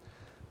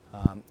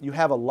 You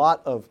have a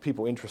lot of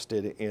people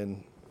interested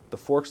in the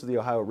forks of the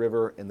Ohio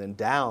River and then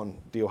down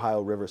the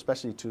Ohio River,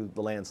 especially to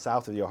the land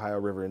south of the Ohio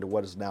River into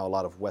what is now a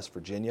lot of West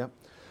Virginia.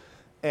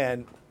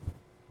 And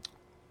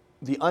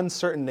the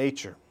uncertain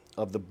nature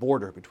of the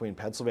border between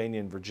Pennsylvania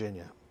and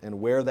Virginia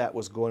and where that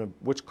was going to,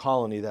 which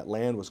colony that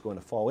land was going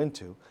to fall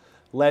into,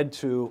 led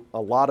to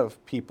a lot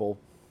of people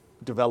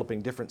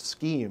developing different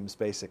schemes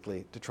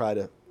basically to try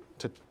to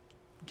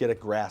get a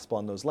grasp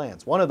on those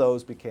lands. One of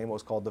those became what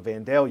was called the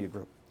Vandalia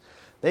Group.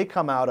 They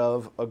come out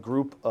of a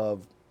group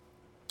of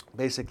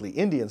basically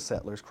Indian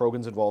settlers,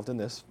 Croghan's involved in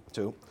this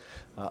too,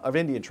 of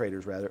Indian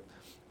traders rather,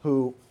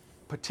 who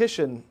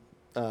petition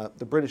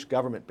the British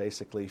government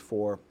basically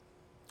for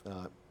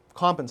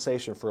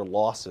compensation for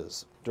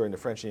losses during the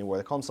French Indian War.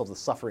 They call themselves the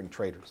suffering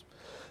traders.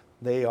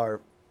 They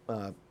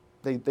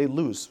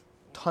lose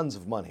tons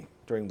of money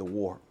during the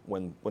war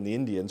when the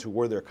Indians, who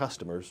were their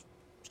customers,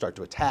 start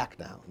to attack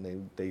now.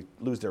 And they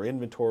lose their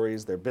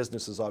inventories, their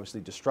business is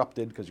obviously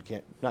disrupted because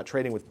not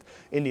trading with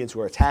Indians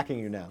who are attacking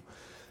you now.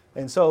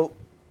 And so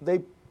they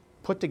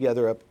put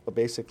together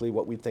basically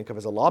what we think of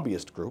as a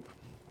lobbyist group.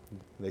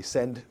 They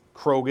send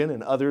Croghan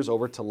and others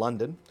over to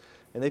London,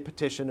 and they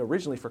petition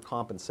originally for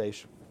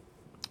compensation.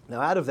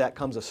 Now out of that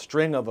comes a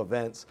string of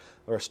events,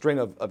 or a string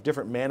of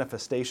different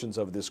manifestations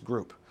of this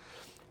group.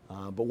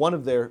 But one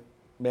of their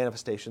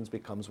manifestations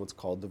becomes what's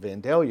called the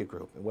Vandalia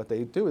Group. And what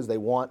they do is they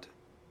want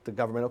the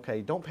government,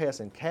 okay, don't pay us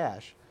in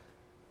cash,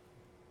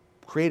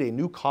 create a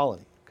new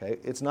colony. Okay,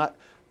 it's not,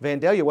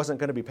 Vandalia wasn't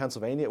going to be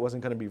Pennsylvania, it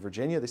wasn't going to be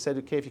Virginia. They said,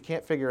 okay, if you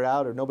can't figure it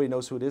out or nobody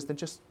knows who it is, then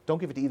just don't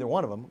give it to either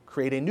one of them,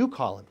 create a new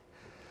colony.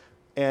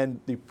 And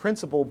the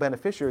principal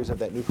beneficiaries of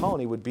that new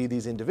colony would be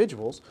these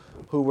individuals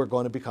who were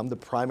going to become the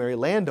primary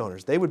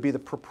landowners. They would be the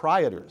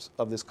proprietors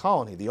of this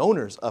colony, the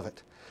owners of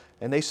it.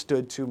 And they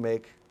stood to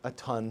make a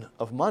ton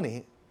of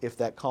money if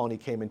that colony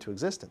came into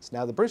existence.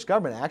 Now, the British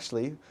government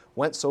actually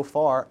went so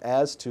far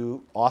as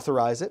to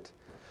authorize it.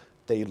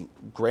 They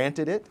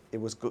granted it. It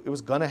was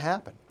going to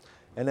happen.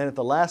 And then at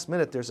the last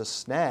minute, there's a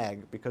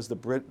snag because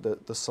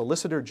the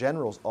Solicitor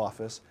General's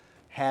office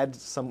had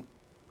some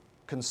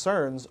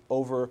concerns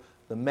over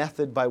the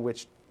method by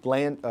which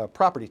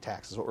property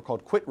taxes, what were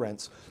called quit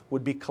rents,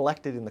 would be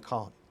collected in the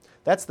colony.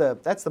 That's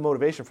the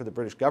motivation for the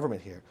British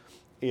government here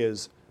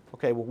is,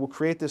 okay, well, we'll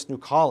create this new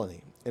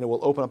colony, and it will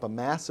open up a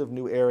massive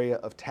new area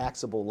of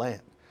taxable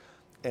land.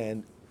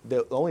 And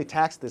the only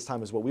tax this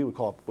time is what we would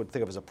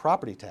think of as a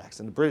property tax,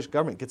 and the British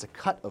government gets a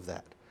cut of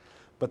that.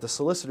 But the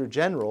Solicitor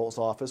General's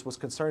office was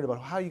concerned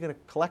about how are you going to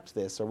collect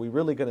this? Are we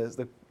really going to, is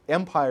the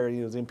empire,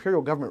 the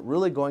imperial government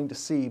really going to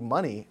see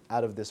money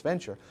out of this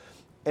venture?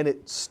 And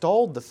it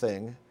stalled the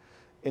thing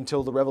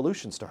until the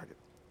revolution started.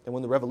 And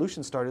when the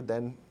revolution started,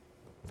 then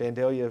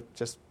Vandalia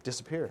just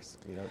disappears.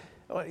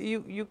 Well,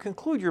 you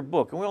conclude your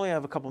book, and we only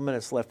have a couple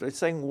minutes left. It's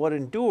saying what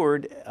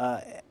endured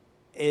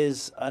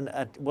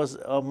was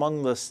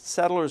among the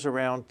settlers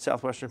around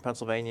southwestern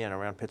Pennsylvania and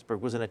around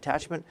Pittsburgh was an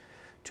attachment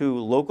to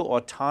local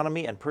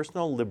autonomy and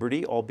personal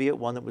liberty, albeit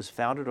one that was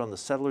founded on the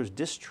settlers'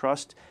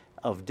 distrust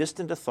of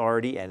distant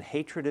authority and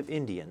hatred of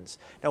Indians.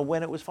 Now,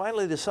 when it was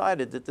finally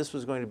decided that this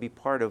was going to be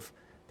part of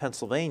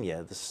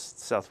Pennsylvania, the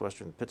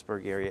southwestern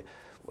Pittsburgh area,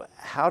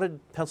 how did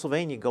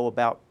Pennsylvania go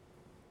about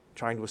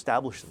trying to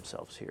establish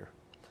themselves here?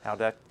 How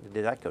did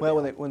that go down?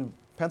 Well, when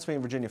Pennsylvania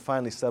and Virginia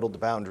finally settled the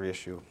boundary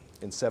issue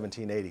in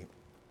 1780,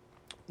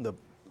 the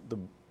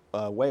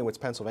way in which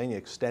Pennsylvania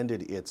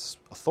extended its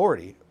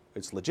authority,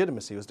 its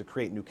legitimacy, was to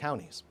create new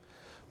counties.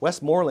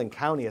 Westmoreland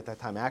County at that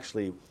time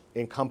actually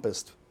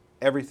encompassed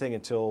everything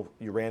until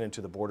you ran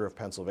into the border of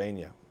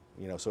Pennsylvania.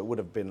 So it would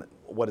have been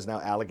what is now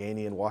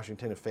Allegheny and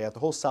Washington and Fayette, the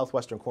whole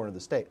southwestern corner of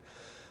the state.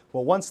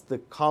 Well, once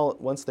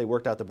they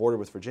worked out the border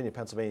with Virginia,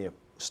 Pennsylvania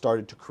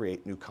started to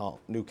create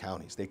new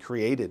counties. They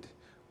created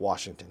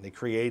Washington. They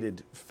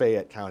created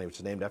Fayette County, which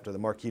is named after the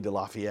Marquis de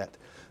Lafayette.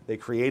 They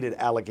created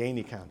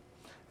Allegheny County.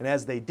 And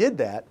as they did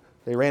that,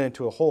 they ran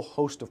into a whole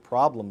host of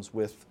problems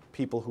with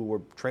people who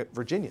were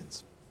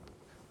Virginians,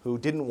 who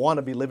didn't want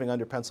to be living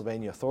under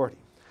Pennsylvania authority.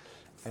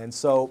 And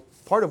so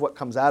part of what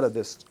comes out of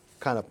this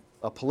kind of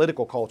a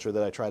political culture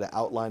that I try to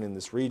outline in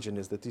this region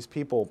is that these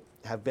people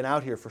have been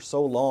out here for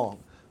so long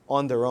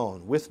on their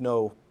own with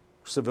no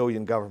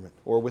civilian government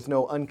or with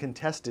no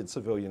uncontested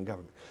civilian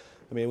government.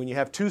 I mean, when you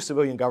have two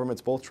civilian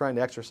governments both trying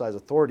to exercise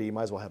authority, you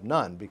might as well have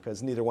none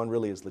because neither one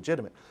really is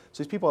legitimate.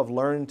 So these people have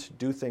learned to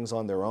do things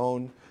on their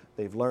own.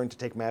 They've learned to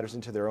take matters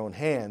into their own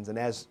hands. And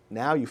as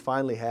now you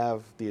finally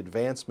have the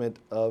advancement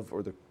of,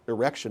 or the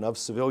erection of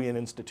civilian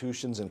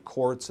institutions and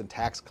courts and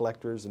tax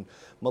collectors and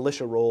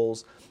militia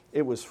roles,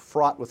 it was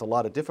fraught with a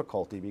lot of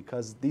difficulty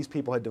because these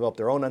people had developed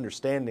their own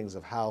understandings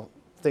of how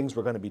things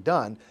were going to be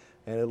done.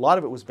 And a lot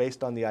of it was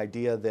based on the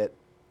idea that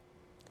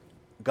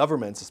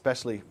governments,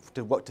 especially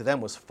to what to them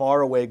was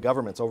faraway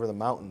governments over the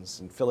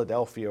mountains in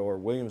Philadelphia or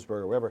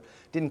Williamsburg or wherever,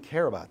 didn't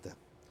care about them.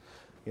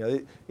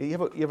 You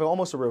have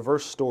almost a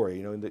reverse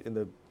story.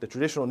 In the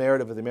traditional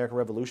narrative of the American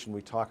Revolution,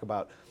 we talk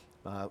about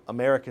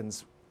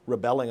Americans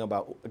rebelling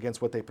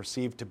against what they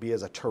perceived to be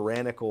as a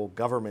tyrannical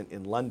government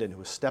in London who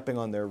was stepping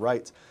on their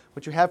rights.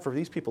 What you have for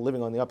these people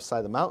living on the upper side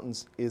of the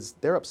mountains is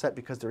they're upset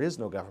because there is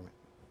no government.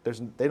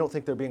 They don't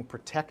think they're being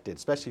protected,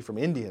 especially from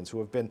Indians who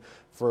have been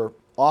for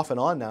off and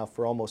on now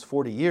for almost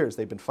 40 years.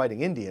 They've been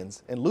fighting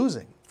Indians and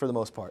losing for the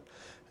most part.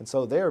 And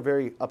so they are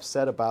very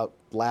upset about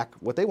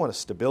what they want is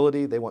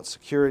stability, they want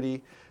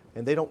security,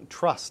 and they don't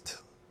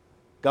trust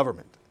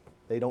government.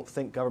 They don't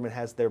think government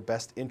has their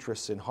best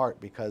interests in heart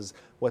because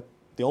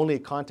the only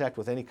contact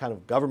with any kind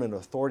of government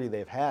authority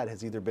they've had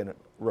has either been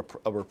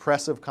a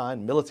repressive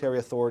kind, military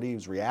authority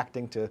who's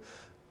reacting to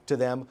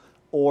them,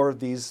 or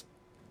these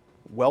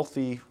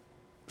wealthy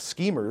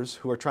schemers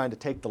who are trying to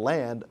take the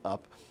land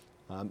up.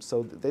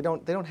 So they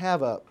don't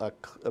have a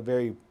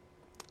very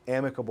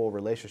amicable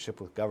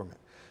relationship with government.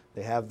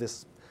 They have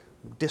this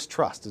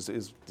distrust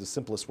is the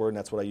simplest word, and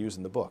that's what I use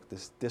in the book.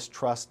 This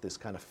distrust, this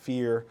kind of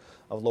fear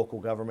of local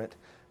government,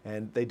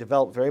 and they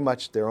develop very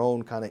much their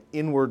own kind of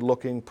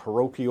inward-looking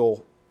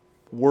parochial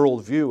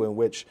worldview in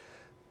which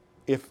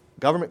if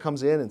government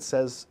comes in and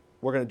says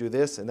we're going to do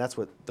this and that's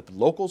what the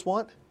locals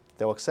want,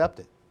 they'll accept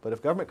it. But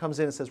if government comes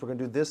in and says we're going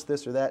to do this,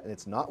 this, or that, and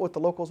it's not what the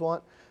locals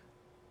want,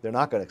 they're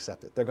not going to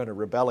accept it. They're going to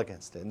rebel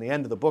against it. And the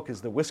end of the book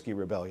is the Whiskey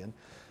Rebellion.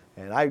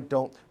 And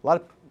a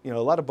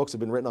lot of books have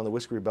been written on the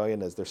Whiskey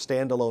Rebellion as their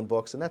standalone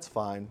books, and that's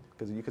fine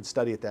because you could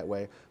study it that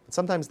way. But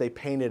sometimes they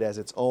paint it as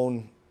its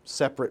own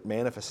separate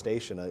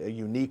manifestation, a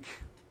unique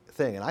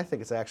thing. And I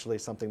think it's actually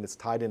something that's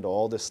tied into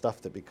all this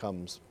stuff that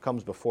comes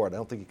before it. I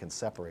don't think you can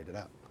separate it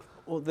out.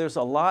 Well, there's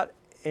a lot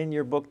in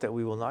your book that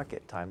we will not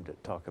get time to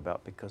talk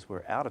about because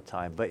we're out of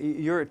time. But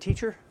you're a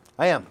teacher?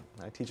 I am.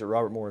 I teach at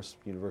Robert Morris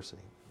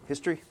University.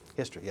 History?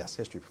 History, yes,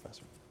 history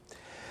professor.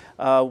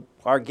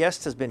 Our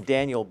guest has been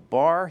Daniel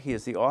Barr. He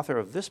is the author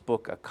of this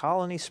book, A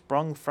Colony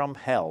Sprung from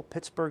Hell,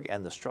 Pittsburgh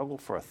and the Struggle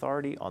for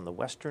Authority on the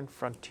Western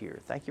Frontier.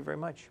 Thank you very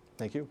much.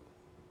 Thank you.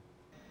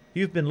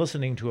 You've been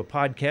listening to a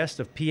podcast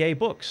of PA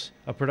Books,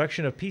 a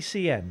production of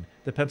PCN,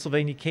 the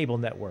Pennsylvania Cable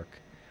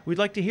Network. We'd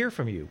like to hear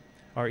from you.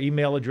 Our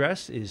email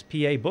address is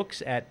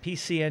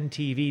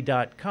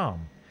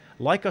pabooks@pcntv.com.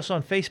 Like us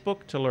on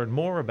Facebook to learn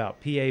more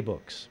about PA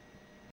Books.